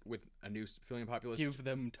planet with a new civilian population, give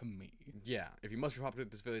them to me. Yeah, if you must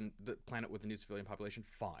repopulate the planet with a new civilian population,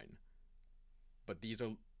 fine. But these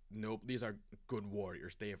are good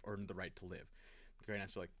warriors. They have earned the right to live. The Grey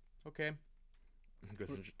Knights are like, okay.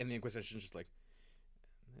 And the Inquisition's just like,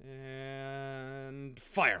 and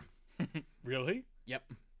fire. Really? Yep.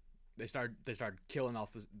 They started killing off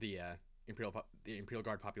the Imperial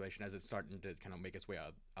Guard population as it's starting to kind of make its way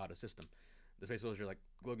out of system. The Space Wolves are like,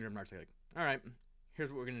 Logan Grimnar's like, all right, here's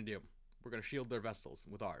what we're gonna do. We're gonna shield their vessels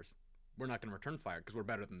with ours. We're not gonna return fire because we're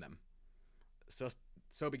better than them.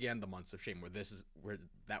 So began the months of shame, where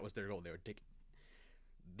that was their goal.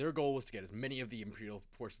 Their goal was to get as many of the Imperial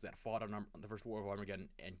forces that fought on the First War of Armageddon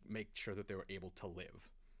and make sure that they were able to live.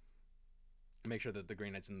 Make sure that the Grey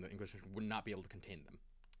Knights and the Inquisition would not be able to contain them.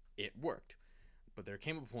 It worked. But there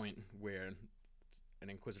came a point where an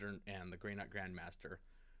Inquisitor and the Grey Knight Grandmaster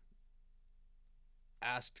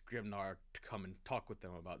asked Grimnar to come and talk with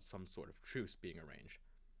them about some sort of truce being arranged.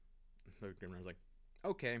 Grimnar was like,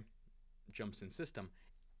 okay, jumps in system,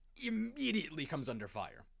 immediately comes under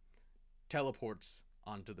fire, teleports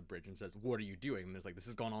onto the bridge and says, what are you doing? And there's like, this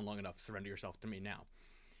has gone on long enough, surrender yourself to me now.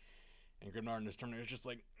 And Grimnar and his Terminator is just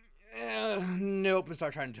like, nope, and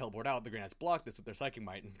start trying to teleport out. The Grey Knights block this with their psychic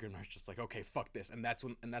might, and Grimnar's just like, okay, fuck this. And that's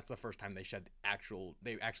the first time they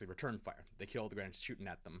actually return fire. They kill the Grey Knights shooting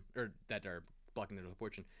at them, or that are blocking their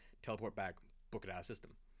teleportation, teleport back, book it out of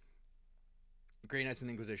system. Grey Knights and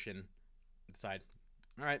the Inquisition decide,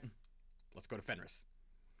 all right, let's go to Fenris.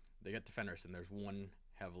 They get to Fenris, and there's one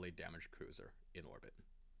heavily damaged cruiser in orbit.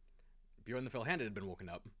 Bjorn the Fell-Handed had been woken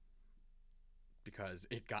up because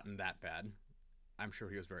it gotten that bad. I'm sure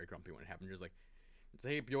he was very grumpy when it happened. He was like,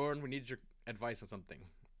 hey, Bjorn, we need your advice on something.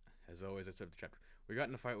 As always, I said the chapter, we got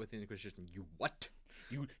in a fight with the Inquisition. You what?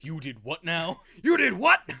 You did what now? You did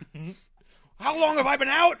what? How long have I been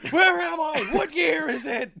out? Where am I? What year is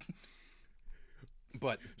it?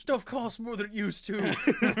 But stuff costs more than it used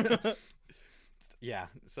to. Yeah,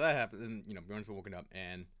 so that happens, and Bjorn's been woken up,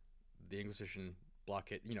 and the Inquisition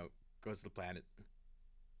block it. Goes to the planet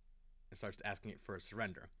and starts asking it for a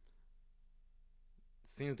surrender. As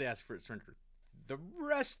soon as they ask for a surrender, the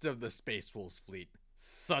rest of the Space Wolves fleet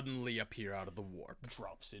suddenly appear out of the warp,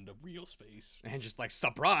 drops into real space, and just like,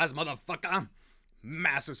 surprise, motherfucker!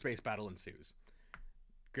 Massive space battle ensues.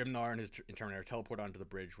 Grimnar and his Terminator teleport onto the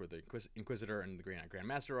bridge where the Inquisitor and the Grey Knight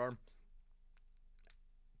Grandmaster are.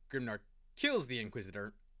 Grimnar kills the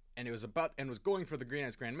Inquisitor, and was going for the Grey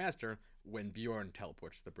Knight's Grandmaster when Bjorn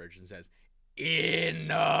teleports to the bridge and says,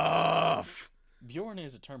 enough! Bjorn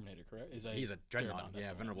is a Terminator, correct? He's a Dreadnought.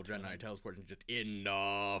 Yeah, Venerable Dreadnought. Teleports and just,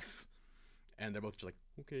 enough! And they're both just like,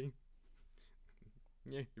 okay.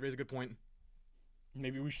 Yeah, you raise a good point.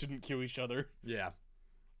 Maybe we shouldn't kill each other. Yeah.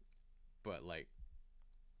 But,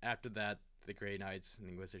 after that, the Grey Knights and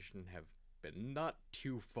the Inquisition have been not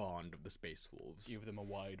too fond of the Space Wolves. Give them a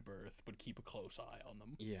wide berth, but keep a close eye on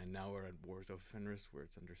them. Yeah, now we're at Wars of Fenris, where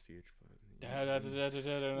it's under siege. But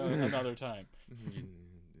another time.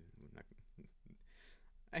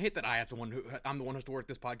 I hate that I'm the one who has to work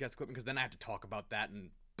this podcast equipment, because then I have to talk about that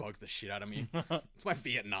and bugs the shit out of me. It's my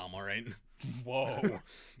Vietnam, all right? Whoa.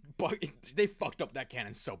 But they fucked up that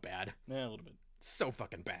canon so bad. Yeah, a little bit. So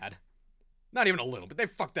fucking bad. Not even a little, but they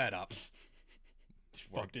fucked that up.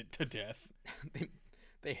 Fucked it to death.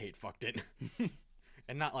 They hate fucked it.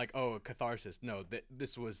 And not like, oh, a catharsis. No,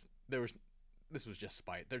 this was just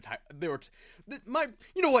spite.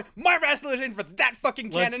 You know what? My rationalization for that fucking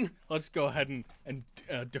canon. Let's go ahead and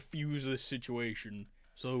diffuse this situation.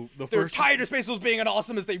 So they're tired of Space Wolves being as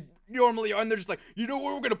awesome as they normally are, and they're just like, you know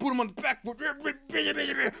what? We're gonna put them on the back foot.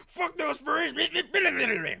 Fuck those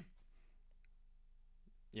furries.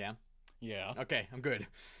 Yeah. Yeah. Okay, I'm good.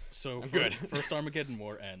 So good. First Armageddon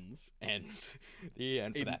War ends. The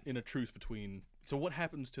end for that. In a truce between. So what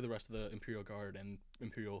happens to the rest of the Imperial Guard and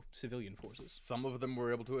Imperial civilian forces? Some of them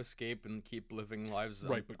were able to escape and keep living lives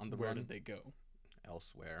on the where run. Did they go?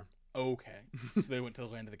 Elsewhere. Okay. So they went to the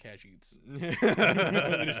land of the Khajiits.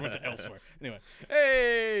 They just went to elsewhere. Anyway.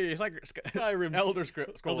 Hey! It's like Skyrim. Elder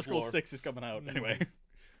Scrolls 6 is coming out. Anyway.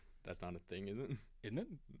 That's not a thing, is it? Isn't it?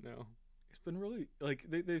 No. It's been really... Like,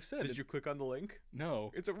 they've said... Did you click on the link?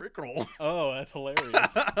 No. It's a Rickroll. Oh, that's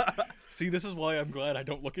hilarious. See, this is why I'm glad I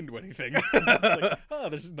don't look into anything. Like,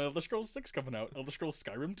 there's an Elder Scrolls 6 coming out. Elder Scrolls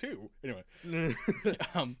Skyrim 2. Anyway.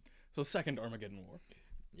 So second Armageddon War.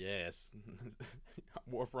 Yes.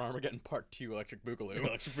 War for Armageddon Part 2, Electric Boogaloo.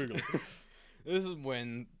 Electric Boogaloo. This is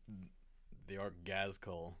when the Orc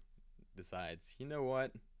Ghazghkull decides, you know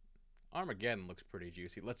what? Armageddon looks pretty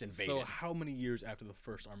juicy. Let's invade it. So how many years after the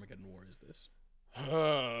first Armageddon War is this?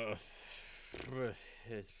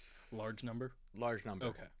 Large number? Large number.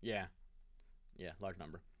 Okay. Yeah, large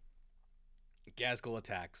number. Ghazghkull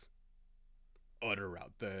attacks. Utter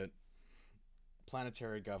rout. The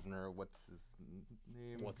planetary governor, what's his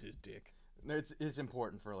name? What's his dick? No, it's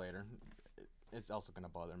important for later. It's also gonna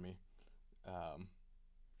bother me.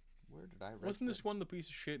 Where did I read Wasn't this one the piece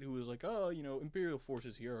of shit who was like, oh, Imperial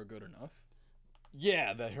forces here are good enough?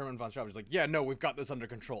 Yeah, the Herman von Straub was like, yeah, no, we've got this under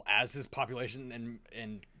control as his population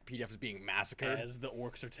and PDF is being massacred. As the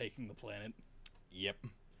orcs are taking the planet. Yep.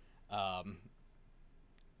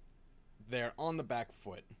 They're on the back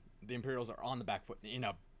foot. The Imperials are on the back foot in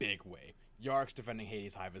a big way. Yark's defending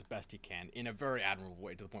Hades Hive as best he can in a very admirable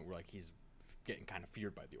way, to the point where like he's getting kind of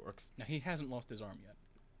feared by the orcs. Now, he hasn't lost his arm yet.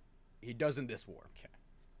 He does in this war. Okay.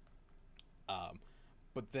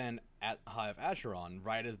 But then at Hive Acheron,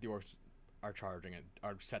 right as the orcs are charging and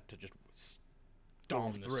are set to just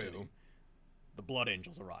stomp through, the Blood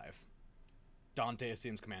Angels arrive. Dante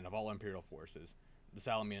assumes command of all Imperial forces. The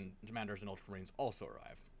Salamian commanders and Ultramarines also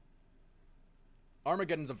arrive.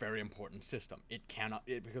 Armageddon's a very important system. It cannot,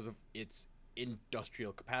 because of its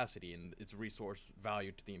industrial capacity and its resource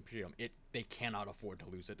value to the Imperium, they cannot afford to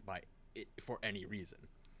lose it for any reason.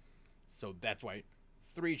 So that's why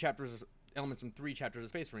elements from 3 chapters of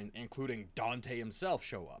Space Marine, including Dante himself,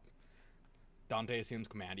 show up. Dante assumes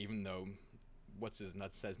command, even though what's his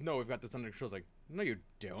nuts says, no, we've got this under control. It's like, no, you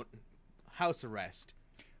don't. House arrest.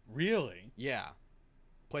 Really? Yeah.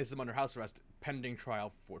 Places him under house arrest pending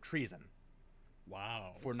trial for treason.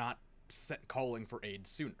 Wow. For not calling for aid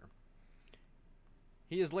sooner.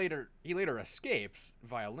 He later escapes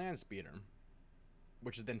via land speeder,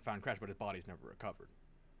 which is then found crashed, but his body's never recovered.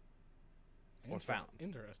 Or found.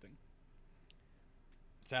 Interesting.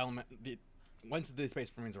 Once the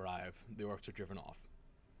Space Marines arrive, the orcs are driven off.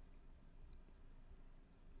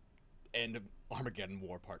 End of Armageddon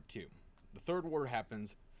War Part 2. The third war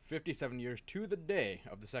happens 57 years to the day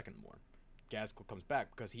of the second war. Ghazghkull comes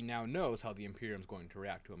back because he now knows how the Imperium's going to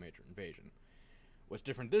react to a major invasion. What's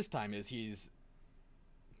different this time is he's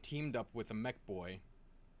teamed up with a mech boy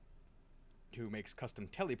who makes custom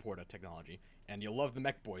teleporter technology, and you'll love the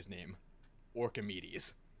mech boy's name,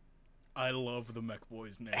 Orchimedes. I love the mech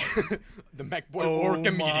boy's name. The mech boy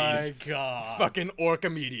Orchimedes. Oh my god. Fucking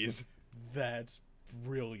Orchimedes. That's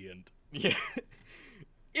brilliant. Yeah.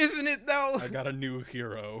 Isn't it, though? I got a new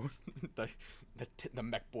hero. the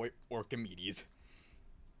mech boy Orchimedes.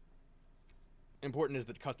 Important is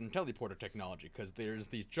the custom teleporter technology, because there's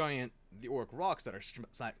these giant orc rocks that are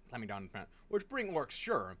slamming down in front, which bring orcs,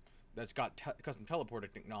 sure. That's got custom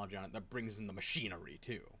teleporter technology on it that brings in the machinery,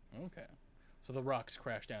 too. Okay. So the rocks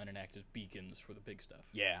crash down and act as beacons for the big stuff.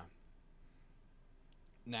 Yeah.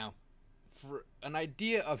 Now, for an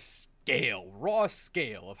idea of scale, raw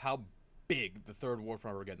scale of how big the Third War for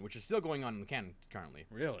Armageddon, which is still going on in the canon currently.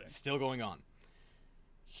 Really? Still going on.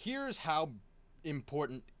 Here's how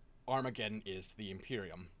important Armageddon is to the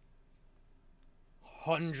Imperium.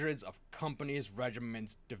 Hundreds of companies,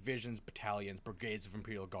 regiments, divisions, battalions, brigades of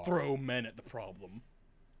Imperial Guard. Throw men at the problem.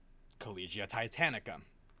 Collegia Titanica.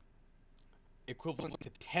 Equivalent to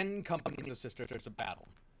 10 companies of sisters of battle.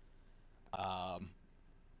 To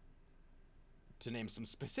name some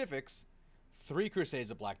specifics, 3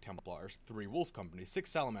 Crusades of Black Templars, 3 Wolf Companies, 6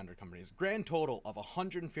 Salamander Companies, grand total of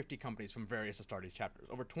 150 companies from various Astartes chapters.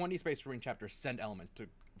 Over 20 Space Marine chapters send elements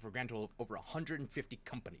for a grand total of over 150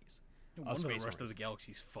 companies. No wonder the rest of the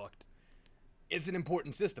galaxy's fucked. It's an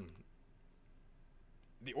important system.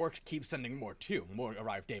 The Orcs keep sending more too. More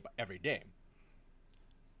arrive every day.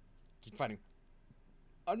 Keep finding.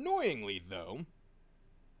 Annoyingly, though,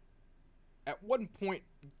 at one point,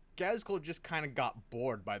 Ghazghkull just kind of got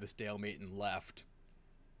bored by the stalemate and left.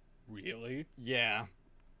 Really? Yeah.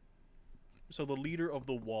 So the leader of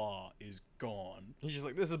the Wa is gone. He's just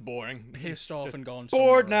like, this is boring. Pissed off and gone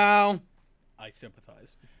bored now. I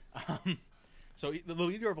sympathize. So the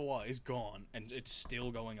leader of the Wa is gone, and it's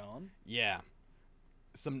still going on? Yeah.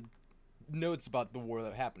 Some notes about the war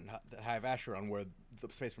that happened at High of Acheron, where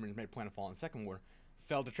the Space Marines made Planetfall in the Second War,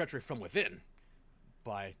 fell to treachery from within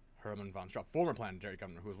by Hermann von Straub, former planetary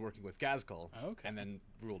governor who was working with Ghazghkull, and then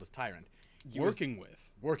ruled as tyrant. Working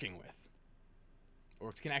with.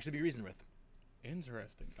 Orcs can actually be reasoned with.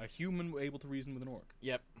 Interesting. A human able to reason with an orc.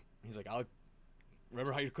 Yep. He's like,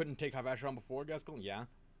 remember how you couldn't take High of Acheron before, Ghazghkull? Yeah.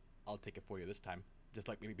 I'll take it for you this time. Just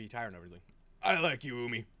like me be tyrant over. Like, I like you,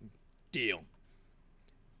 Umi. Deal.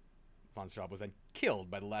 Von Straub was then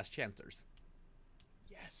killed by the last Chancers.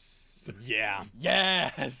 Yes. Yeah.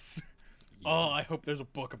 Yes. Yeah. Oh, I hope there's a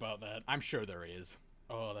book about that. I'm sure there is.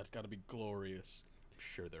 Oh, that's got to be glorious. I'm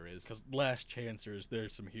sure there is. Because last Chancers,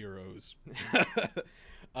 there's some heroes.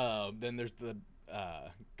 Then there's the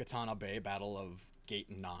Katana Bay Battle of Gate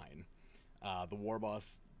 9. The war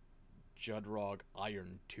boss, Judrog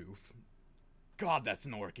Irontooth. God, that's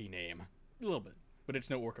an orky name. A little bit. But it's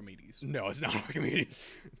no Orcomedes. No, it's not Orcomedes.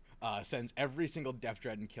 Sends every single Death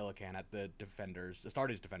Dread and Killakan at the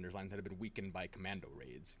Astartes defenders line that had been weakened by commando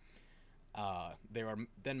raids. They were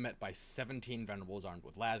then met by 17 Venerables armed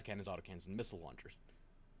with las cannons, autocannons, and missile launchers.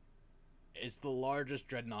 It's the largest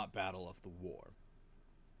Dreadnought battle of the war.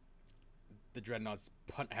 The Dreadnoughts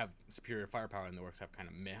have superior firepower and the Orcs have kind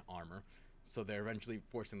of meh armor, so they're eventually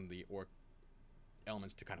forcing the Orc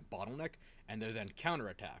elements to kind of bottleneck, and they're then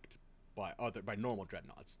counterattacked by normal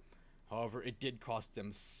Dreadnoughts. However, it did cost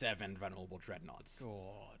them 7 Venerable Dreadnoughts.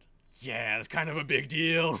 God. Yeah, it's kind of a big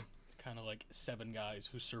deal. It's kind of like 7 guys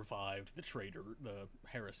who survived the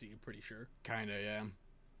heresy, I'm pretty sure. Kinda, yeah.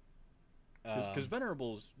 Because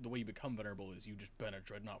Venerables, the way you become Venerable is you just been a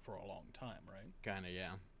Dreadnought for a long time, right? Kinda,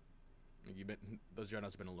 yeah. Those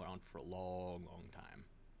Dreadnoughts have been around for a long, long time.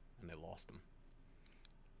 And they lost them.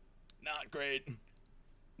 Not great.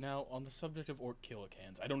 Now, on the subject of Orc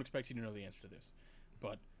Killakans, I don't expect you to know the answer to this,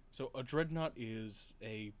 but... So, a Dreadnought is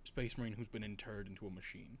a Space Marine who's been interred into a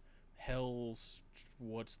machine.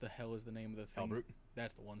 What's the hell is the name of the thing? Hellbrute.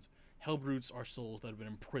 That's the ones. Hellbrutes are souls that have been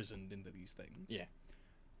imprisoned into these things. Yeah.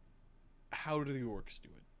 How do the Orcs do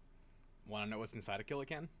it? Want to know what's inside a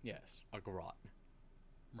Killakan? Yes. A Garrote.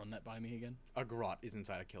 Run that by me again? A Garrote is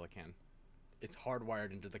inside a Killakan. It's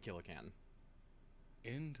hardwired into the Killakan.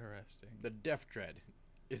 Interesting. The Death Dread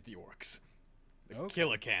is the Orcs. The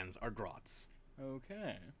Killakans are Grots.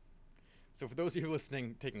 Okay. So for those of you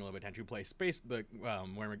listening, taking a little bit of attention, who play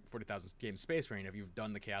Warhammer 40,000 game Space Marine, if you've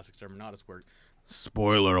done the Chaos Exterminatus work,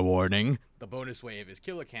 spoiler warning, the bonus wave is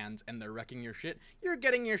Killakans, and they're wrecking your shit. You're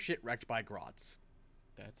getting your shit wrecked by Grots.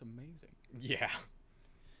 That's amazing. Yeah.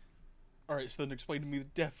 Alright, so then explain to me the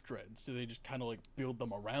Death Dreads. Do they just kind of like build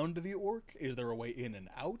them around the Orc? Is there a way in and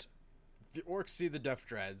out? The Orcs see the Death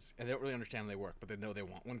Dreads, and they don't really understand how they work, but they know they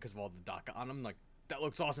want one because of all the DACA on them. Like, that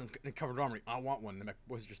looks awesome, it's covered armory, I want one. The mech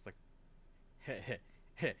boys are just like, okay,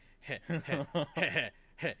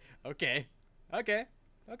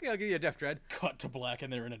 I'll give you a Death Dread. Cut to black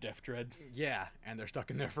and they're in a Death Dread. Yeah, and they're stuck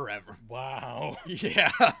in there forever. Wow.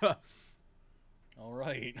 Yeah.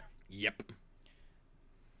 Alright. Yep.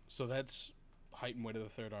 So that's height and weight of the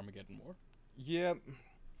Third Armageddon War. Yep.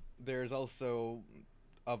 There's also,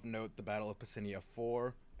 of note, the Battle of Pisinia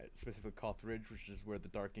 4, specifically Koth Ridge, which is where the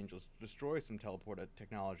Dark Angels destroy some teleported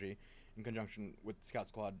technology in conjunction with the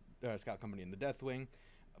Scout Company and the Deathwing.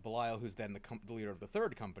 Belial, who's then the leader of the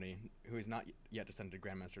Third Company, who is not yet descended to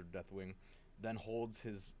Grandmaster of Deathwing, then holds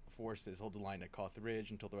his forces, holds the line at Koth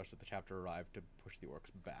Ridge until the rest of the chapter arrive to push the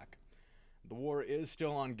Orcs back. The war is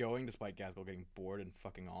still ongoing, despite Ghazghkull getting bored and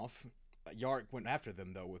fucking off. Yark went after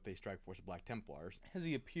them, though, with a strike force of Black Templars. Has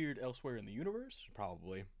he appeared elsewhere in the universe?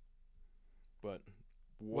 Probably. But...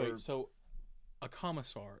 Wait, so a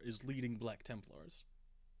Commissar is leading Black Templars?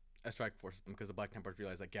 A strike force them, because the Black Templars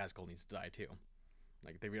realize that Ghazghkull needs to die, too.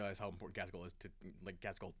 Like, they realize how important Ghazghkull is to... Like,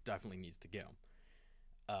 Ghazghkull definitely needs to go.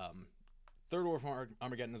 Third War from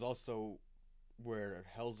Armageddon is also where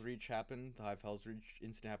Hell's Reach happened. The Hive Hell's Reach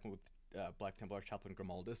incident happened with Black Templar Chaplain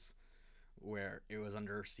Grimaldus, where it was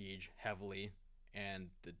under siege heavily, and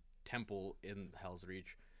the temple in Hell's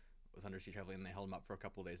Reach was under siege heavily, and they held him up for a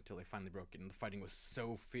couple of days until they finally broke it. And the fighting was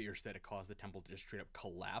so fierce that it caused the temple to just straight up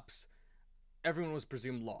collapse. Everyone was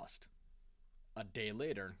presumed lost. A day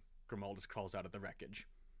later, Grimaldus crawls out of the wreckage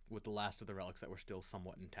with the last of the relics that were still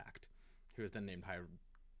somewhat intact. He was then named High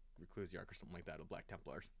Reclusiarch or something like that with Black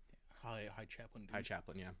Templars. High Chaplain. Dude. High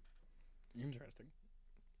Chaplain, yeah. Interesting.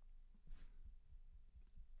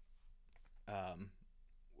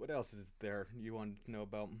 What else is there you wanted to know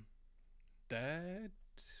about? That.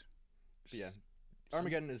 But yeah.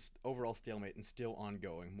 Armageddon is overall stalemate and still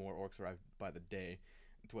ongoing. More orcs arrive by the day.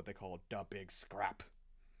 It's what they call the big scrap.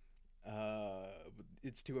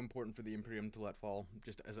 It's too important for the Imperium to let fall,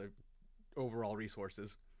 just as a overall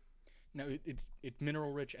resources. Now, it's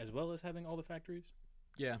mineral rich as well as having all the factories?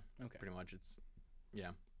 Yeah. Okay. Pretty much. It's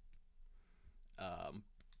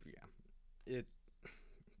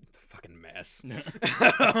it's a fucking mess.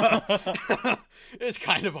 It's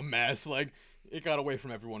kind of a mess. Like, it got away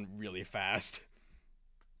from everyone really fast.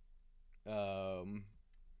 But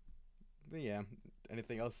yeah.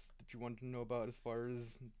 Anything else that you wanted to know about as far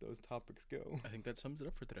as those topics go? I think that sums it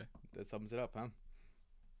up for today. That sums it up, huh?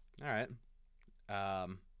 Alright.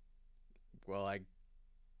 Well, I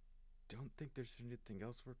don't think there's anything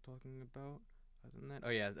else we're talking about other than that. Oh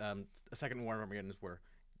yeah, a second war of Armageddon is where,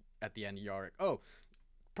 at the end, Yarick... Oh!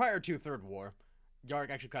 Prior to Third War, Yarick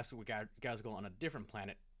actually clashes with Ghazghkull on a different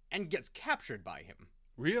planet and gets captured by him.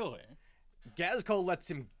 Really? Ghazghkull lets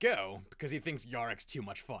him go because he thinks Yarick's too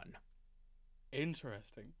much fun.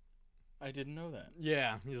 Interesting. I didn't know that.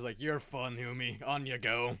 Yeah, he's like, you're fun, Humi. On you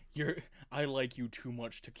go. I like you too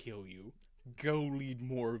much to kill you. Go lead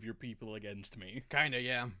more of your people against me. Kinda,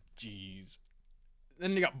 yeah. Jeez.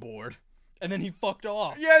 Then he got bored. And then he fucked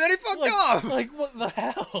off. Yeah, then he fucked off! Like, what the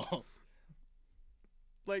hell?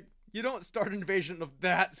 Like, you don't start an invasion of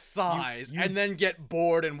that size and then get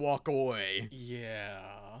bored and walk away. Yeah.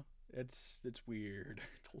 It's weird.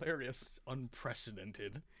 It's hilarious. It's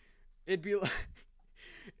unprecedented. It'd be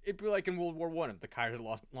like in World War I if the Kaiser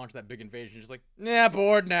launched that big invasion, just like, nah,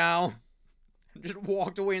 bored now. And just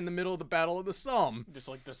walked away in the middle of the Battle of the Somme. Just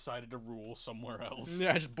like decided to rule somewhere else.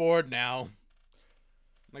 Yeah, just bored now.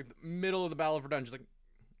 Like the middle of the Battle of Verdun, just like,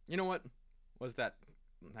 you know what? What's that?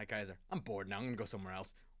 Hi, Kaiser. I'm bored now. I'm gonna go somewhere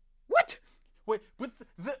else. What? Wait, but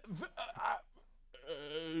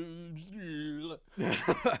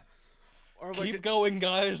or like keep going,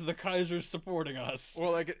 guys. The Kaiser's supporting us. Or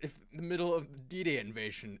like if in the middle of the D-Day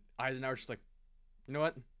invasion, Eisenhower's just like, you know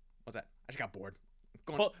what? What's that? I just got bored.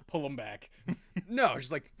 Pull him back. No,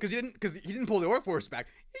 just like because he didn't pull the Orc force back.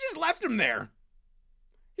 He just left him there.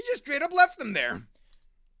 He just straight up left them there.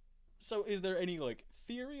 So, is there any like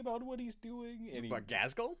theory about what he's doing? About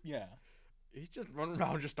Ghazghkull? Yeah. He's just running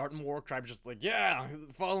around, just starting more tribes, just like, yeah,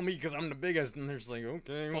 follow me because I'm the biggest. And they're just like,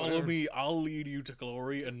 okay, follow whatever. Me, I'll lead you to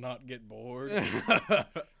glory and not get bored.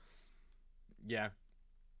 Yeah.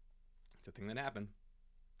 It's a thing that happened.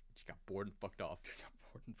 She got bored and fucked off.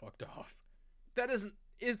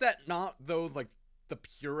 Is that not, though, like, the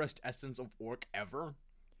purest essence of Orc ever?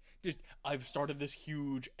 Just, I've started this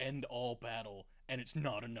huge end-all battle, and it's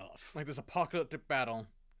not enough. Like, this apocalyptic battle,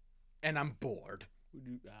 and I'm bored.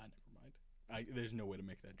 Never mind. There's no way to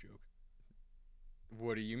make that joke.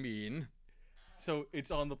 What do you mean? So,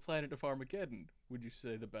 it's on the planet of Armageddon. Would you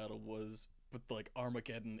say the battle was... But, like,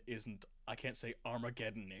 Armageddon isn't... I can't say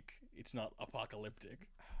Armageddonic. It's not apocalyptic.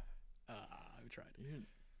 I tried.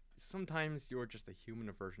 Sometimes you're just a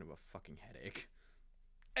human version of a fucking headache.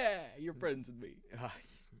 You're friends with me.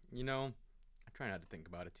 You know, I try not to think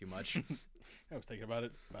about it too much. I was thinking about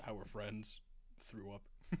it, about how we're friends. Threw up.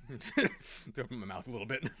 Threw up in my mouth a little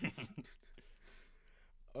bit.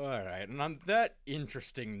 Alright, and on that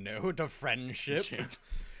interesting note of friendship...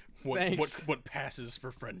 What passes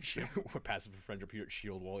for friendship? What passes for friendship here at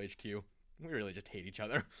Shield Wall HQ? We really just hate each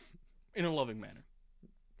other. In a loving manner.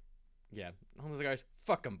 Yeah. All those guys,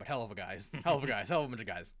 fuck them, but hell of a guys. Hell of a guys. Hell of a bunch of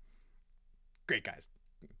guys. Great guys.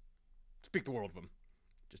 Speak the world of them.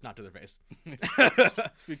 Just not to their face.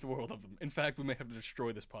 Speak the world of them. In fact, we may have to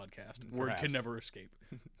destroy this podcast. Perhaps. Word can never escape.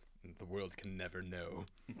 The world can never know.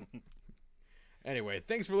 Anyway,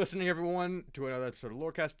 thanks for listening, everyone, to another episode of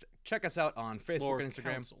Lorecast. Check us out on Facebook Lore and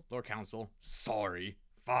Instagram. Council. Lore Council. Sorry.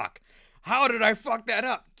 Fuck. How did I fuck that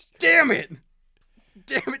up? Damn it!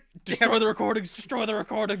 Damn it! Destroy the recordings! Destroy the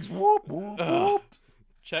recordings! Whoop, whoop, whoop.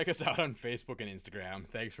 Check us out on Facebook and Instagram.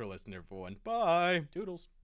 Thanks for listening, everyone. Bye. Doodles.